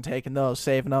photos. I'm taking those,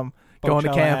 saving them, going to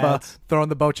Canva, throwing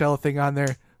the Boatchella thing on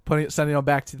there, sending them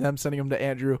back to them, sending them to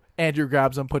Andrew. Andrew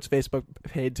grabs them, puts Facebook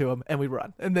paid to him, and we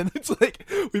run. And then it's like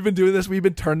we've been doing this. We've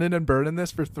been turning and burning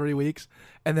this for 3 weeks,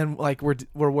 and then like we're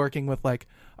working with like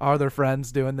our other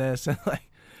friends doing this, and like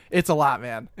it's a lot,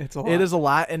 man. It's a lot. It is a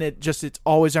lot, and it's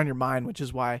always on your mind, which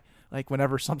is why. Like,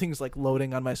 whenever something's, like,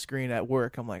 loading on my screen at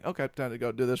work, I'm like, okay, time to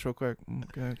go do this real quick.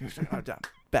 Okay,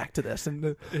 back to this.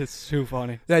 And it's too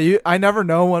funny. Yeah, I never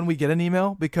know when we get an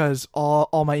email because all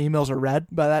my emails are read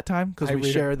by that time because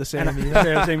we share the same email.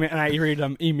 And I read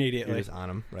them immediately. You're just on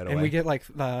them right away. And we get, like,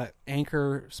 the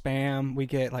Anchor spam. We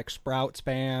get, like, Sprout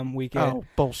spam. We get... Oh,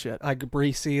 bullshit. Like,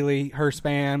 Bree Seeley, her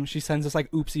spam. She sends us, like,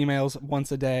 oops emails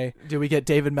once a day. We get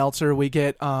David Meltzer. We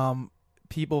get...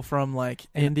 people from like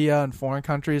India and foreign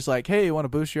countries like, hey, you want to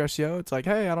boost your SEO? It's like,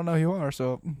 hey, I don't know who you are,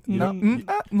 so what do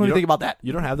you think about that?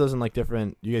 You don't have those in like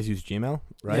different. You guys use Gmail,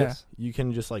 right? Yeah. You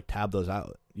can just like tab those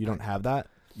out. You don't have that.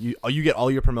 you get all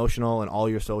your promotional and all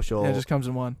your social. Yeah, it just comes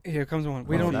in one. Here comes one.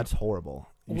 We Oh, don't. That's horrible.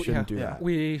 You We- shouldn't yeah, do yeah. that.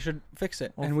 We should fix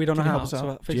it, Well, and we don't know can you how. help us So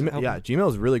out? fix it, help me. Gmail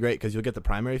is really great because you'll get the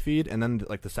primary feed, and then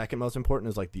like the second most important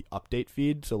is like the update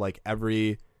feed. So like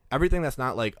everything that's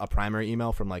not like a primary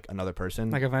email from like another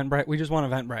person, Like Eventbrite. We just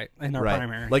want Eventbrite in our right?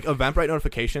 primary. Like Eventbrite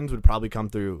notifications would probably come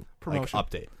through Promotion. like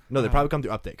update. No, they Oh. probably come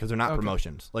through update because they're not Okay.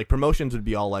 promotions. Like promotions would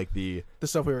be all like the The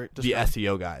stuff we were just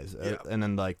SEO guys, Yeah. and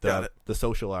then like Got the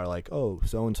social are like, oh,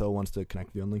 so and so wants to connect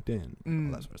with you on LinkedIn,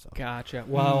 all that sort of stuff. Gotcha.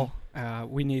 Well,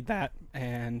 we need that,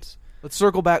 and Let's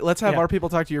circle back. Let's have Yeah. our people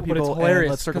talk to your But it's people. hilarious And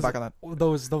let's circle 'cause back on that.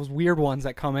 those weird ones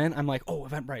that come in, I'm like, oh,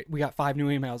 Eventbrite. We got 5 new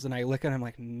emails, and I look at them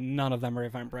like none of them are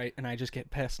Eventbrite, and I just get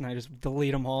pissed and I just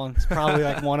delete them all. And it's probably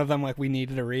like one of them like we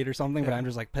needed to read or something, but Yeah. I'm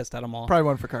just like pissed at them all. Probably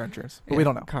one for car insurance, but we Yeah,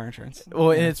 don't know. car insurance.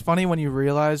 Well, and Yeah. it's funny when you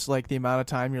realize like the amount of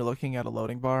time you're looking at a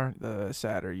loading bar, the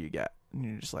sadder you get. And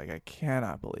you're just like, I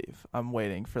cannot believe I'm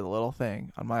waiting for the little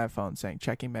thing on my iPhone saying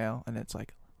checking mail, and it's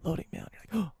like loading mail. And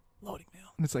you're like, oh, loading mail,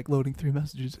 and it's like loading 3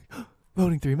 messages,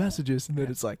 loading 3 messages, and then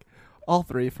it's like all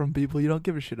 3 from people you don't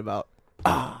give a shit about.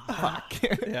 Ah, fuck.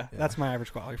 Yeah, that's my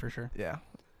average quality for sure. Yeah,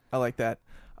 I like that.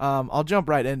 I'll jump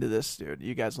right into this, dude.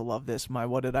 You guys will love this. My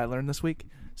what did I learn this week?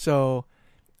 So,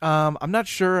 I'm not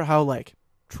sure how like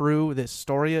true this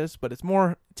story is, but it's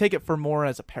more take it for more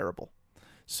as a parable.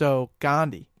 So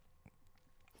Gandhi.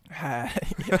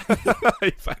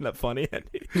 You find that funny?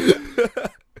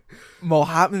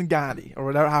 Mahatma Gandhi, or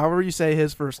whatever, however you say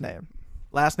his first name,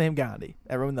 last name Gandhi.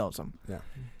 Everyone knows him.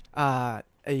 Yeah.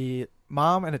 A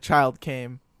mom and a child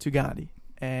came to Gandhi,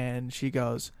 and she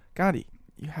goes, Gandhi,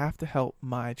 you have to help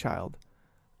my child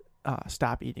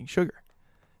stop eating sugar.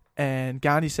 And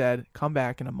Gandhi said, come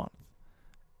back in a month.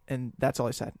 And that's all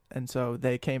he said. And so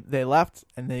they left,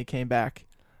 and they came back,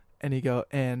 and he goes,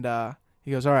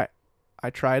 all right, I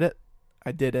tried it,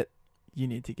 I did it, you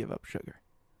need to give up sugar.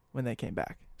 When they came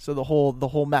back. So the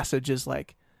whole message is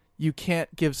like, you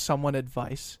can't give someone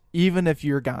advice, even if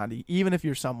you're Gandhi, even if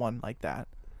you're someone like that.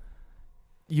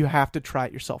 You have to try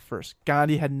it yourself first.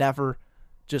 Gandhi had never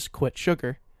just quit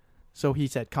sugar. So he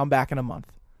said, come back in a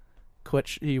month.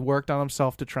 He worked on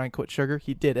himself to try and quit sugar.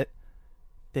 He did it.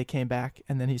 They came back,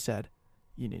 and then he said,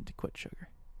 you need to quit sugar.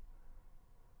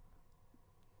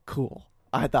 Cool.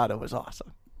 I thought it was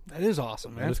awesome. That is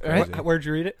awesome, man. That is crazy. Where'd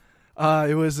you read it?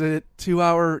 It was at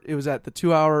the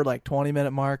 2-hour, like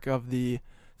 20-minute mark of the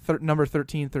number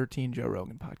 1313 Joe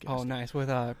Rogan podcast. Oh, nice. With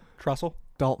Trussell?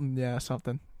 Dalton, yeah,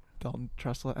 something. Dalton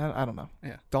Trussell. I don't know.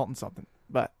 Yeah. Dalton something.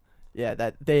 But yeah,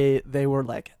 that they were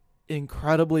like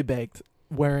incredibly baked,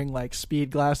 wearing like speed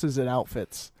glasses and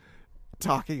outfits,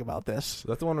 talking about this.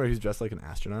 That's the one where he's dressed like an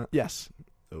astronaut. Yes.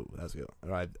 Oh, that's good.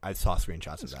 Or I saw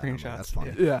screenshots of that. I'm like, Screenshots, that's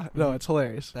funny. Yeah. No, it's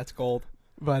hilarious. That's gold.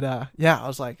 But yeah, I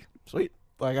was like, sweet.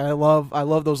 Like I love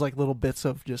those like little bits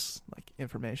of just like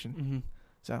information. Mm-hmm.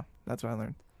 So that's what I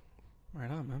learned.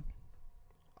 Right on, man.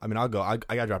 I mean, I'll go. I got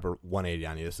to drop a 180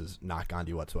 on you. This is not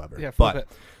Gandhi whatsoever. Yeah, but flip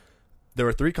it. there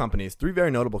were 3 very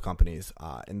notable companies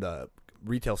in the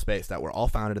retail space that were all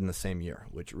founded in the same year,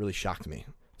 which really shocked me.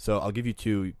 So I'll give you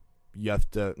 2. You have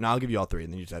to. No, I'll give you all 3,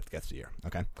 and then you just have to guess the year.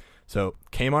 Okay. So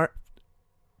Kmart,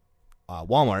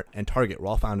 Walmart, and Target were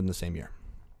all founded in the same year.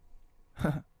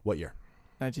 What year?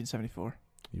 1974.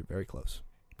 You're very close.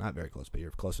 Not very close, but you're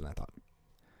closer than I thought.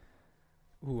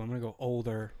 Ooh, I'm going to go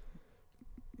older.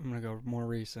 I'm going to go more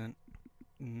recent.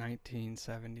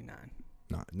 1979.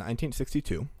 No,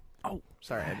 1962. Oh,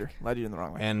 sorry, Andrew. Led you in the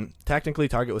wrong way. And technically,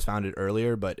 Target was founded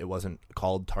earlier, but it wasn't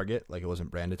called Target. Like, it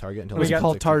wasn't branded Target until It was We got-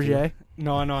 called 1962.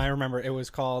 Target. No, I remember. It was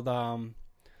called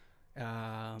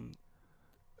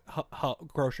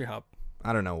Grocery Hub.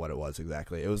 I don't know what it was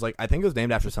exactly. It was like, I think it was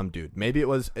named after some dude. Maybe it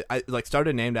was, like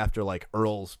started named after like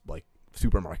Earl's like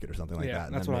supermarket or something like yeah, that.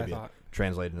 And that's then what I maybe thought. it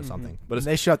translated into Mhm. something. But And it's,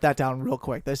 they shut that down real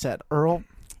quick. They said, Earl,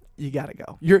 you gotta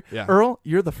go. yeah. Earl,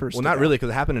 you're the first. Well, to not go. really, because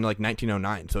it happened in like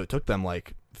 1909. So it took them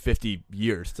like 50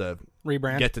 years to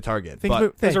Rebrand. get to Target. Things But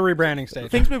move, There's a rebranding stage.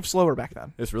 things move slower back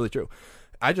then. it's really true.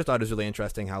 I just thought it was really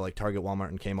interesting how like Target, Walmart,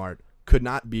 and Kmart could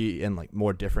not be in like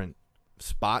more different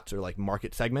spots or like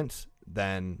market segments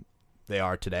than they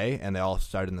are today, and they all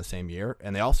started in the same year,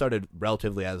 and they all started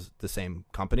relatively as the same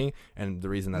company. And the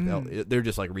reason that they're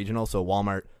just like regional. So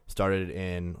Walmart started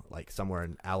in like somewhere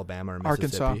in Alabama or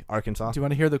Mississippi, Arkansas. Do you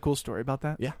want to hear the cool story about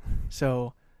that? Yeah.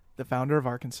 So, the founder of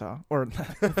Arkansas, or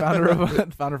the founder of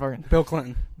Arkansas, Bill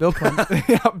Clinton. Bill Clinton.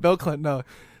 Yeah, Bill Clinton. No.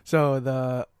 So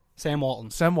the Sam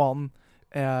Walton. Sam Walton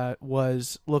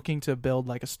was looking to build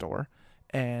like a store,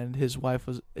 and his wife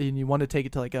was, and you want to take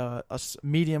it to like a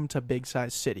medium to big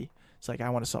size city. It's like,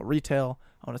 I want to sell retail.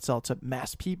 I want to sell to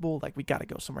mass people. Like, we got to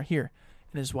go somewhere here.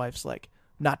 And his wife's like,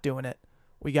 not doing it.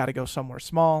 we got to go somewhere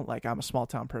small. Like, I'm a small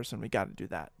town person. We got to do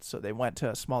that. So they went to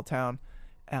a small town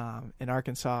in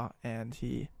Arkansas, and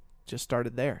he just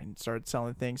started there and started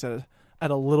selling things at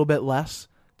a little bit less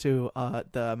to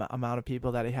the amount of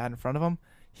people that he had in front of him.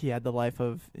 He had the life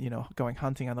of, going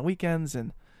hunting on the weekends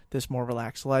and this more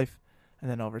relaxed life. And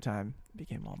then over time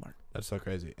became Walmart. That's so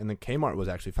crazy. And then Kmart was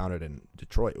actually founded in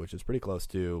Detroit, which is pretty close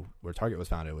to where Target was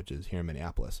founded, which is here in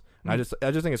Minneapolis. And I just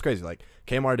think it's crazy. Like,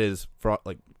 Kmart is for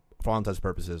all intents and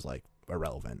purposes like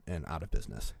irrelevant and out of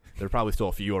business. There's probably still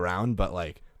a few around, but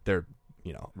like they're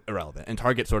irrelevant. And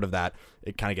Target sort of that,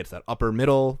 it kind of gets that upper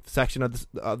middle section of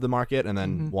the market, and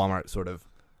then Walmart sort of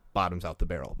bottoms out the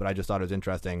barrel. But I just thought it was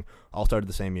interesting. All started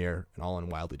the same year and all in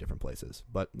wildly different places.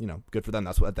 But good for them.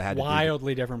 That's what they had to do.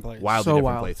 Wildly different places. Wildly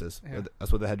different places. Yeah.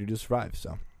 That's what they had to do to survive.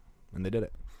 So, and they did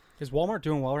it. Is Walmart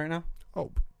doing well right now?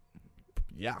 Oh,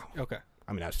 yeah. Okay.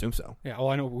 I mean, I assume so. Yeah.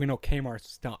 Well, we know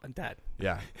Kmart's dead.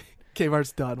 Yeah.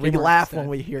 Kmart's done. We laugh when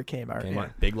we hear Kmart. Kmart. Yeah.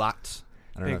 Big Lots.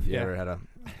 I don't know if you ever had a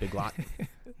Big Lot.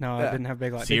 No, I didn't have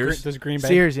Big Lots. Sears? Does Green Bay?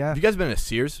 Sears, yeah. Have you guys been to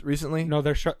Sears recently? No,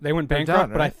 they went bankrupt, done,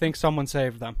 right? but I think someone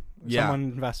saved them. Yeah. Someone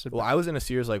invested. Well, I was in a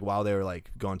Sears while they were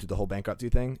going through the whole bankruptcy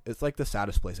thing. It's like the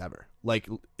saddest place ever. Like,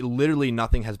 literally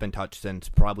nothing has been touched since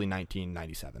probably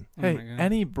 1997. Hey,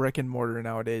 any brick and mortar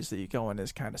nowadays that you go in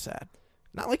is kind of sad.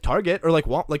 Not like Target or like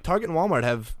Target and Walmart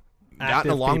have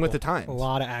gotten along with the times. A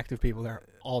lot of active people there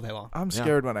all day long. I'm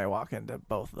scared when I walk into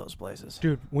both of those places.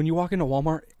 Dude, when you walk into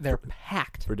Walmart, they're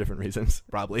packed. For different reasons,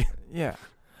 probably. Yeah.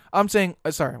 I'm saying,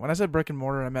 sorry, when I said brick and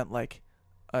mortar, I meant like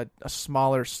a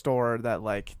smaller store that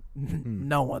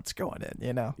no one's going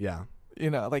in, Yeah.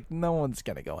 Like no one's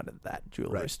going to go into that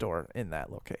jewelry store in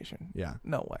that location. Yeah.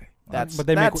 No way. But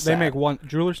they make one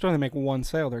jewelry store, they make one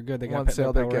sale, they're good. They got one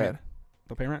sale, they're good.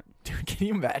 They'll pay rent. Dude, can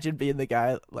you imagine being the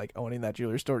guy owning that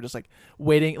jewelry store, just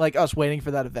waiting, like us waiting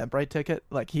for that Eventbrite ticket?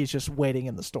 Like he's just waiting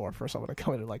in the store for someone to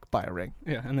come in and buy a ring.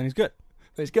 Yeah, and then he's good.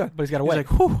 He's good, but he's got to wait. He's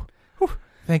like, whew,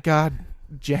 thank God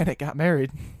Janet got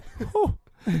married.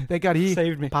 Thank God he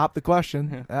saved me. Popped the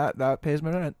question. Yeah. That pays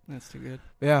my rent. That's too good.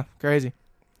 Yeah, crazy.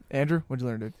 Andrew, what'd you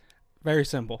learn, dude? Very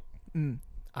simple.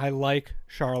 I like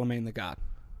Charlemagne the God.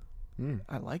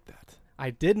 I like that.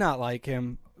 I did not like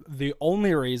him. The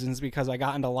only reason is because I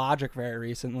got into Logic very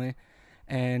recently,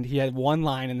 and he had one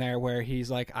line in there where he's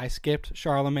like, I skipped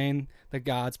Charlemagne the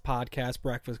God's podcast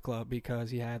Breakfast Club because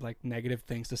he had negative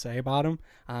things to say about him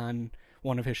on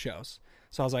one of his shows.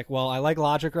 So I was like, well, I like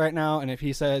Logic right now, and if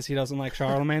he says he doesn't like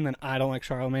Charlemagne, then I don't like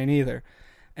Charlemagne either.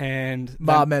 And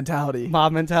mob mentality.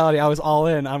 I was all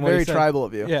in on what very he said. Tribal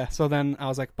of you. Yeah. So then I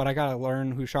was like, but I gotta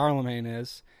learn who Charlemagne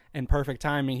is. In perfect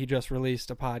timing, he just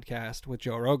released a podcast with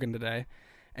Joe Rogan today.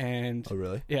 And oh,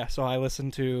 really? Yeah. So I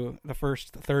listened to the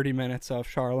first 30 minutes of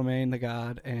Charlemagne the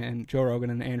God and Joe Rogan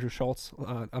and Andrew Schultz,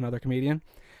 another comedian,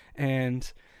 and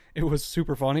it was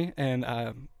super funny. And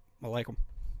I like him.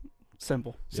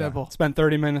 Simple. Spent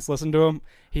 30 minutes listening to him.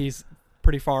 He's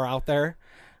pretty far out there.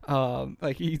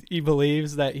 He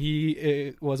believes that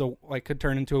he could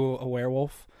turn into a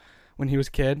werewolf when he was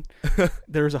a kid.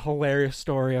 There's a hilarious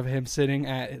story of him sitting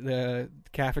at the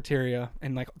cafeteria,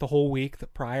 and the whole week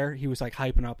prior, he was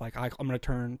hyping up I'm gonna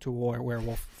turn to a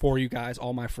werewolf for you guys,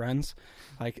 all my friends.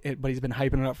 But he's been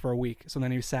hyping it up for a week. So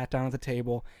then he sat down at the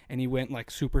table and he went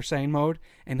Super Saiyan mode,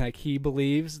 and he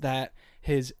believes that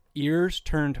his ears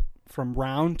turned from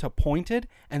round to pointed,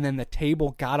 and then the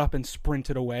table got up and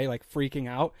sprinted away, freaking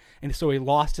out, and so he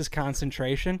lost his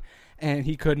concentration and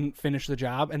he couldn't finish the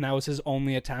job, and that was his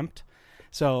only attempt.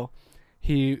 So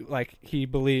he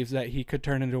believes that he could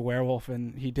turn into a werewolf,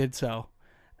 and he did so,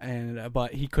 and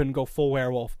but he couldn't go full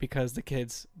werewolf because the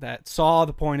kids that saw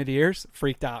the pointed ears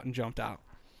freaked out and jumped out,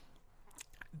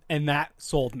 and that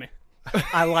sold me.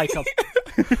 I like him.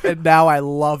 And now I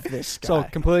love this guy. So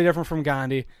completely different from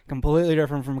Gandhi, completely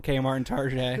different from Kmart and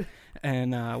Target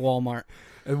and Walmart.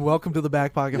 And welcome to the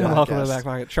Back Pocket Podcast. Welcome to the Back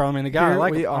Pocket. Charlemagne the God. Here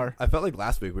we are. I felt like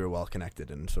last week we were well connected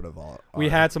and sort of all. We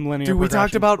had some linear. Dude, we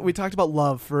talked about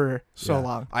love for so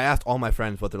long. I asked all my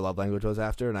friends what their love language was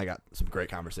after, and I got some great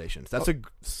conversations. That's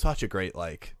such a great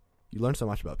you learn so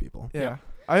much about people. Yeah.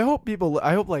 I hope people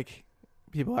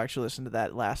actually listen to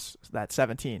that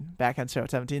 17 back on show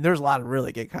 17. There's a lot of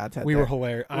really good content. We were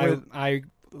hilarious. I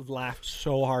laughed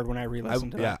so hard when I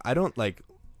re-listened to it. Yeah, I don't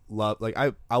love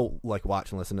I'll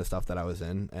watch and listen to stuff that I was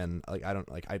in, and I don't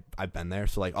I've been there,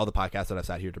 so all the podcasts that I've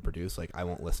sat here to produce, I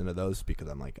won't listen to those because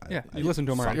I'm you listen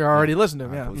to them already. You're already listening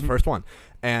to them. Yeah, it was the first one,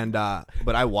 and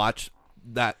but I watch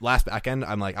that last back end,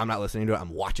 I'm like, I'm not listening to it. I'm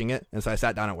watching it. And so I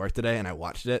sat down at work today and I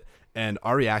watched it. And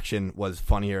our reaction was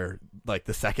funnier, like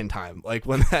the second time, like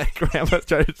when that grandma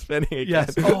started spinning again.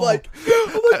 Yes. I'm like,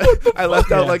 what the I left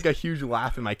out like a huge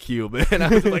laugh in my cube, and I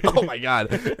was like, oh my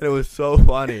god, and it was so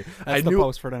funny. That's the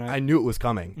post for tonight. I knew it was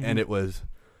coming, and it was,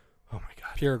 oh my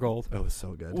god, pure gold. It was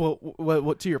so good.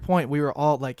 Well, to your point, we were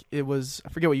all like, it was, I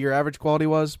forget what your average quality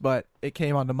was, but it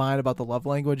came onto mine about the love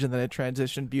language, and then it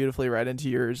transitioned beautifully right into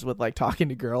yours with like talking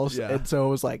to girls. Yeah. And so it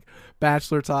was like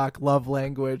bachelor talk, love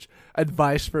language,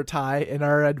 advice for Ty, and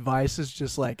our advice is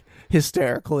just like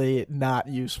hysterically not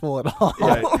useful at all.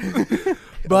 Right.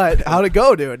 But how'd it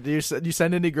go, dude? Do you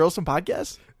send any girls some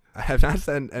podcasts? I have not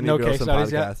sent any No girls case some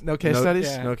studies podcasts. yet? No case studies?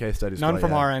 Yeah. No case studies. None quite from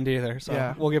yet. our end either. So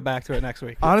Yeah. we'll get back to it next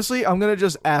week. Honestly, I'm gonna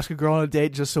just ask a girl on a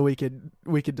date just so we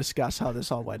could discuss how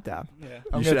this all went down. Yeah. I'm You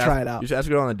gonna should try ask- it out. You should ask a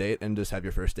girl on a date and just have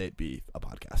your first date be a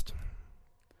podcast.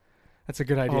 That's a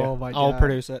good idea. Oh my I'll God.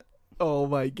 produce it. Oh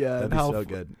my god, That'd be so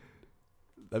good.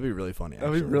 That'd be really funny.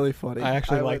 That'd be really funny. I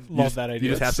actually would- love that idea. You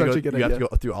just have Such to a good go. You have to idea.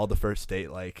 go through all the first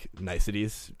date like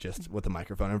niceties just with the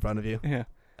microphone in front of you. Yeah.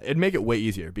 It'd make it way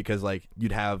easier because like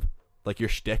you'd have like your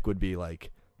shtick would be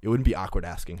like it wouldn't be awkward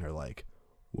asking her like,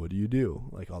 "What do you do?"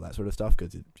 Like all that sort of stuff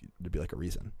because it'd be like a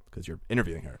reason because you're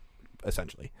interviewing her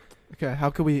essentially. Okay, how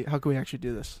could we actually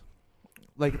do this?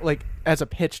 Like as a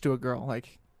pitch to a girl,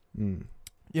 like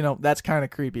you know, that's kind of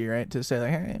creepy, right? To say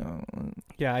like, hey,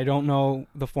 Yeah, I don't know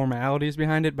the formalities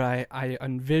behind it, but I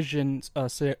envision a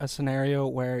scenario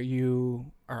where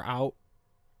you are out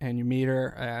and you meet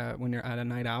her when you're at a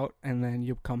night out, and then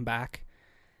you come back,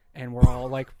 and we're all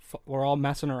like, we're all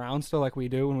messing around still like we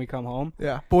do when we come home.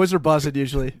 yeah, boys are buzzing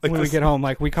usually. Like When we this- get home,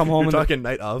 like we come home You're and talking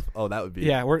night of. Oh, that would be.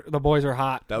 yeah, the boys are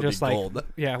hot. that would just be like gold.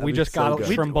 yeah, That'd we be just so got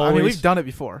good. it from I mean, boys. we've done it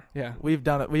before. Yeah, We've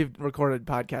done it. We've recorded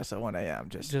podcasts at 1 a.m.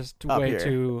 just up way here.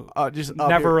 too Just up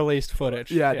never here. released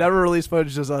footage. Yeah, never released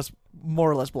footage. Just us more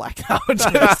or less blacked out.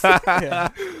 Just- yeah.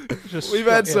 Just we've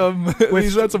had yeah. some.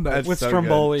 We've had some nights. with so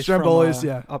Stromboli's Stromboli's, from,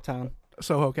 yeah. Uptown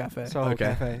Soho Cafe. Soho Okay.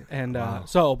 Cafe, and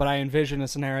Wow. but I envision a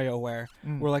scenario where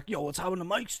Mm. we're like, "Yo, what's happening to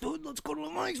mics, dude? Let's go to the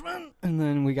mics, man!" And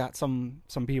then we got some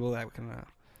people that can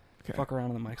Okay. fuck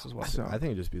around on the mics as well. So- I think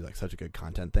it'd just be like such a good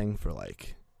content thing for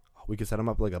like we could set them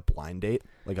up like a blind date,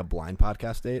 like a blind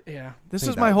podcast date. Yeah. This think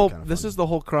is that my would be whole. kinda This fun. is the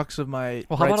whole crux of my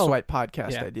Well, how Right about a- Swipe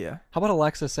podcast yeah. idea. How about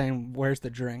Alexa saying, "Where's the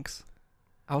drinks?"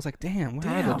 I was like, "Damn, where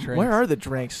are the drinks?" where are the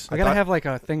drinks? I I gotta thought- have like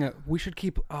a thing. We should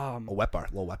keep A wet bar,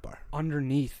 little wet bar.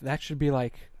 underneath. That should be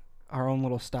like our own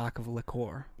little stock of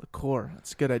liqueur. Liqueur.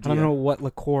 That's a good I idea. don't know what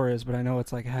liqueur is, but I know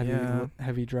it's like Yeah.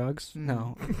 heavy drugs. Mm.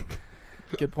 No.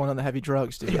 Good point on the heavy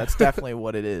drugs, dude. That's definitely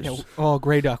what it is. Yeah, oh,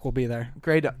 Grey Duck will be there.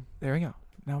 Grey Duck. There we go.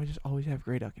 Now we just always have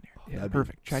Grey Duck in here. Yeah, That'd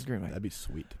perfect. Be, Chad Greenway. That'd be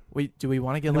sweet. Do we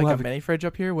want to get And like we'll a have mini fridge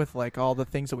up here with like all the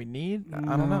things that we need?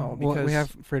 I don't know Well, because we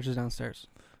have fridges downstairs.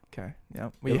 okay.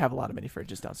 Yeah, we Yep. have a lot of mini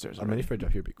fridges downstairs. A mini already. fridge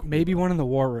up here would be cool. Maybe one in the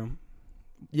war room.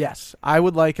 Yes, I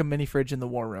would like a mini fridge in the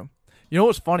war room. You know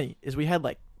what's funny is we had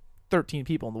like 13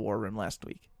 people in the war room last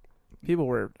week. People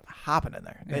were hopping in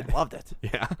there. They Yeah. loved it.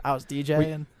 Yeah. I was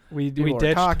DJing. We People were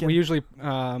ditched. talking. We usually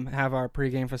have our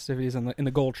pregame festivities in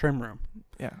the gold trim room,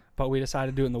 Yeah. but we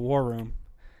decided to do it in the war room,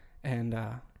 and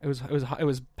it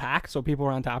was packed, so people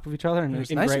were on top of each other and It was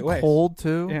in nice great and ways. cold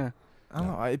too. Yeah, I don't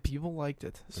know. People liked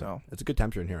it. So It's a good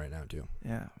temperature in here right now too.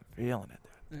 yeah, feeling it.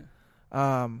 Dude.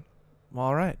 Well,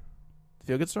 all right.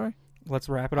 Feel good story. let's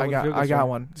wrap it up. I with got a feel-good I got story.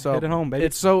 one. So Hit it home, baby.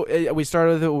 it's so we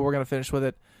started with it. We're gonna finish with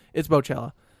it. It's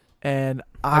Bochella, and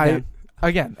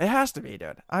Again. it has to be,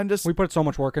 dude. I'm just We put so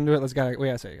much work into it. We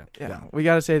gotta say it again. yeah, Yeah. we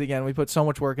got to say it again. We put so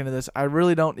much work into this. I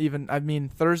really don't even. I mean,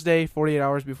 Thursday, 48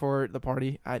 hours before the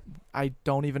party, I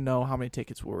don't even know how many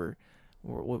tickets were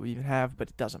what we even have, but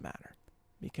it doesn't matter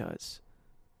because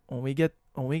when we get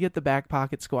the back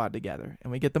pocket squad together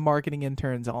and we get the marketing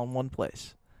interns all in one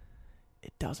place,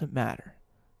 it doesn't matter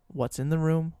what's in the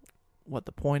room, what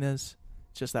the point is.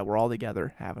 It's just that we're all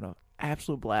together having an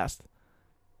absolute blast.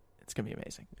 It's gonna be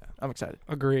amazing. Yeah. I'm excited.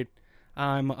 Agreed.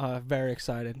 I'm very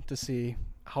excited to see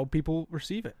how people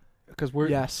receive it because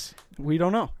Yes, we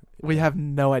don't know. we have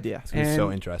no idea. It's gonna be so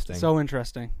And interesting. So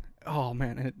interesting. Oh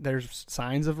man, and there's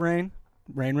signs of rain.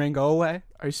 Rain, go away.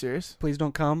 Are you serious? Please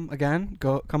don't come again.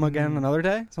 Come again Mm. another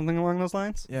day. Something along those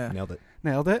lines. Yeah. Nailed it.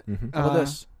 Nailed it. Mm-hmm. How about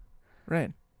this?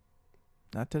 Rain.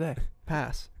 Not today.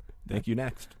 Pass. Thank you.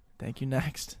 Next. Thank you.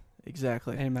 Next.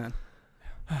 Exactly. Amen.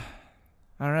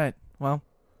 All right. Well,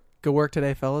 good work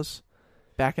today, fellas.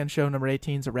 Back end show number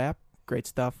 18 is a wrap. Great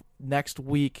stuff. Next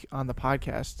week on the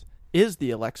podcast is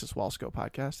the Alexis Walsco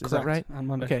podcast. Is that right? On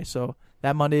Monday. Okay, so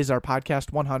that Monday is our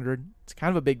podcast 100. It's kind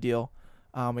of a big deal.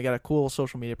 We got a cool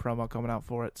social media promo coming out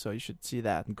for it, so you should see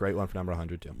that. Great one for number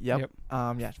 100 too. Yep. Yep.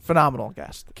 Yeah, phenomenal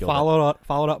guest. Killed it.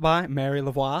 Followed up by Mary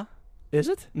Lavoie. Is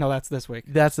it? No, that's this week.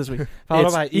 That's this week. Followed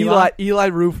It's by Eli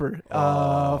Roofer,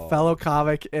 Oh. fellow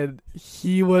comic, and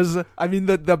he was. I mean,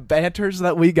 the banters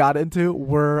that we got into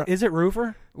were Is it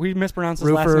Roofer? We mispronounced his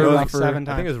Roofer, last name like Ruffer. 7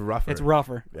 I think it times. was rougher. It's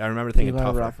Rougher. I remember thinking Eli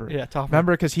tougher. Ruffer. Yeah, tougher.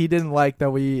 Remember, because he didn't like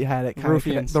that we had it kind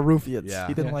Ruffians. of the Ruffians. Yeah.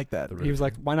 He didn't Yeah. like that. The He was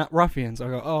like, "Why not Ruffians?" I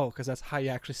go, "Oh, because that's how you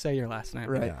actually say your last name."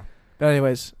 Right. Yeah. But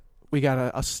anyways, we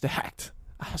got a stacked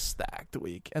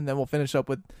week, and then we'll finish up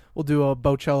with we'll do a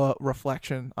Bocella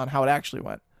reflection on how it actually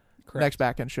went. Correct. Next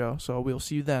back end show. So we'll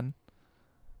see you then.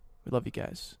 We love you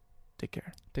guys. Take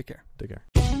care. Take care. Take care.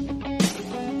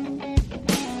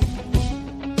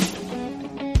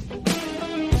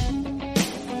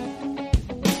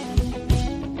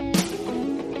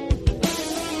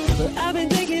 But I've been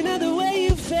thinking of the way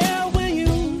you felt when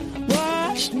you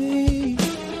watched me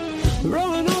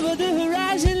rolling over the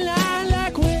horizon line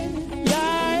like we're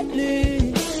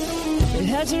lightning. It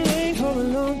hasn't rained for a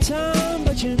long time,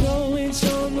 but you know it's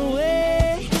on the way.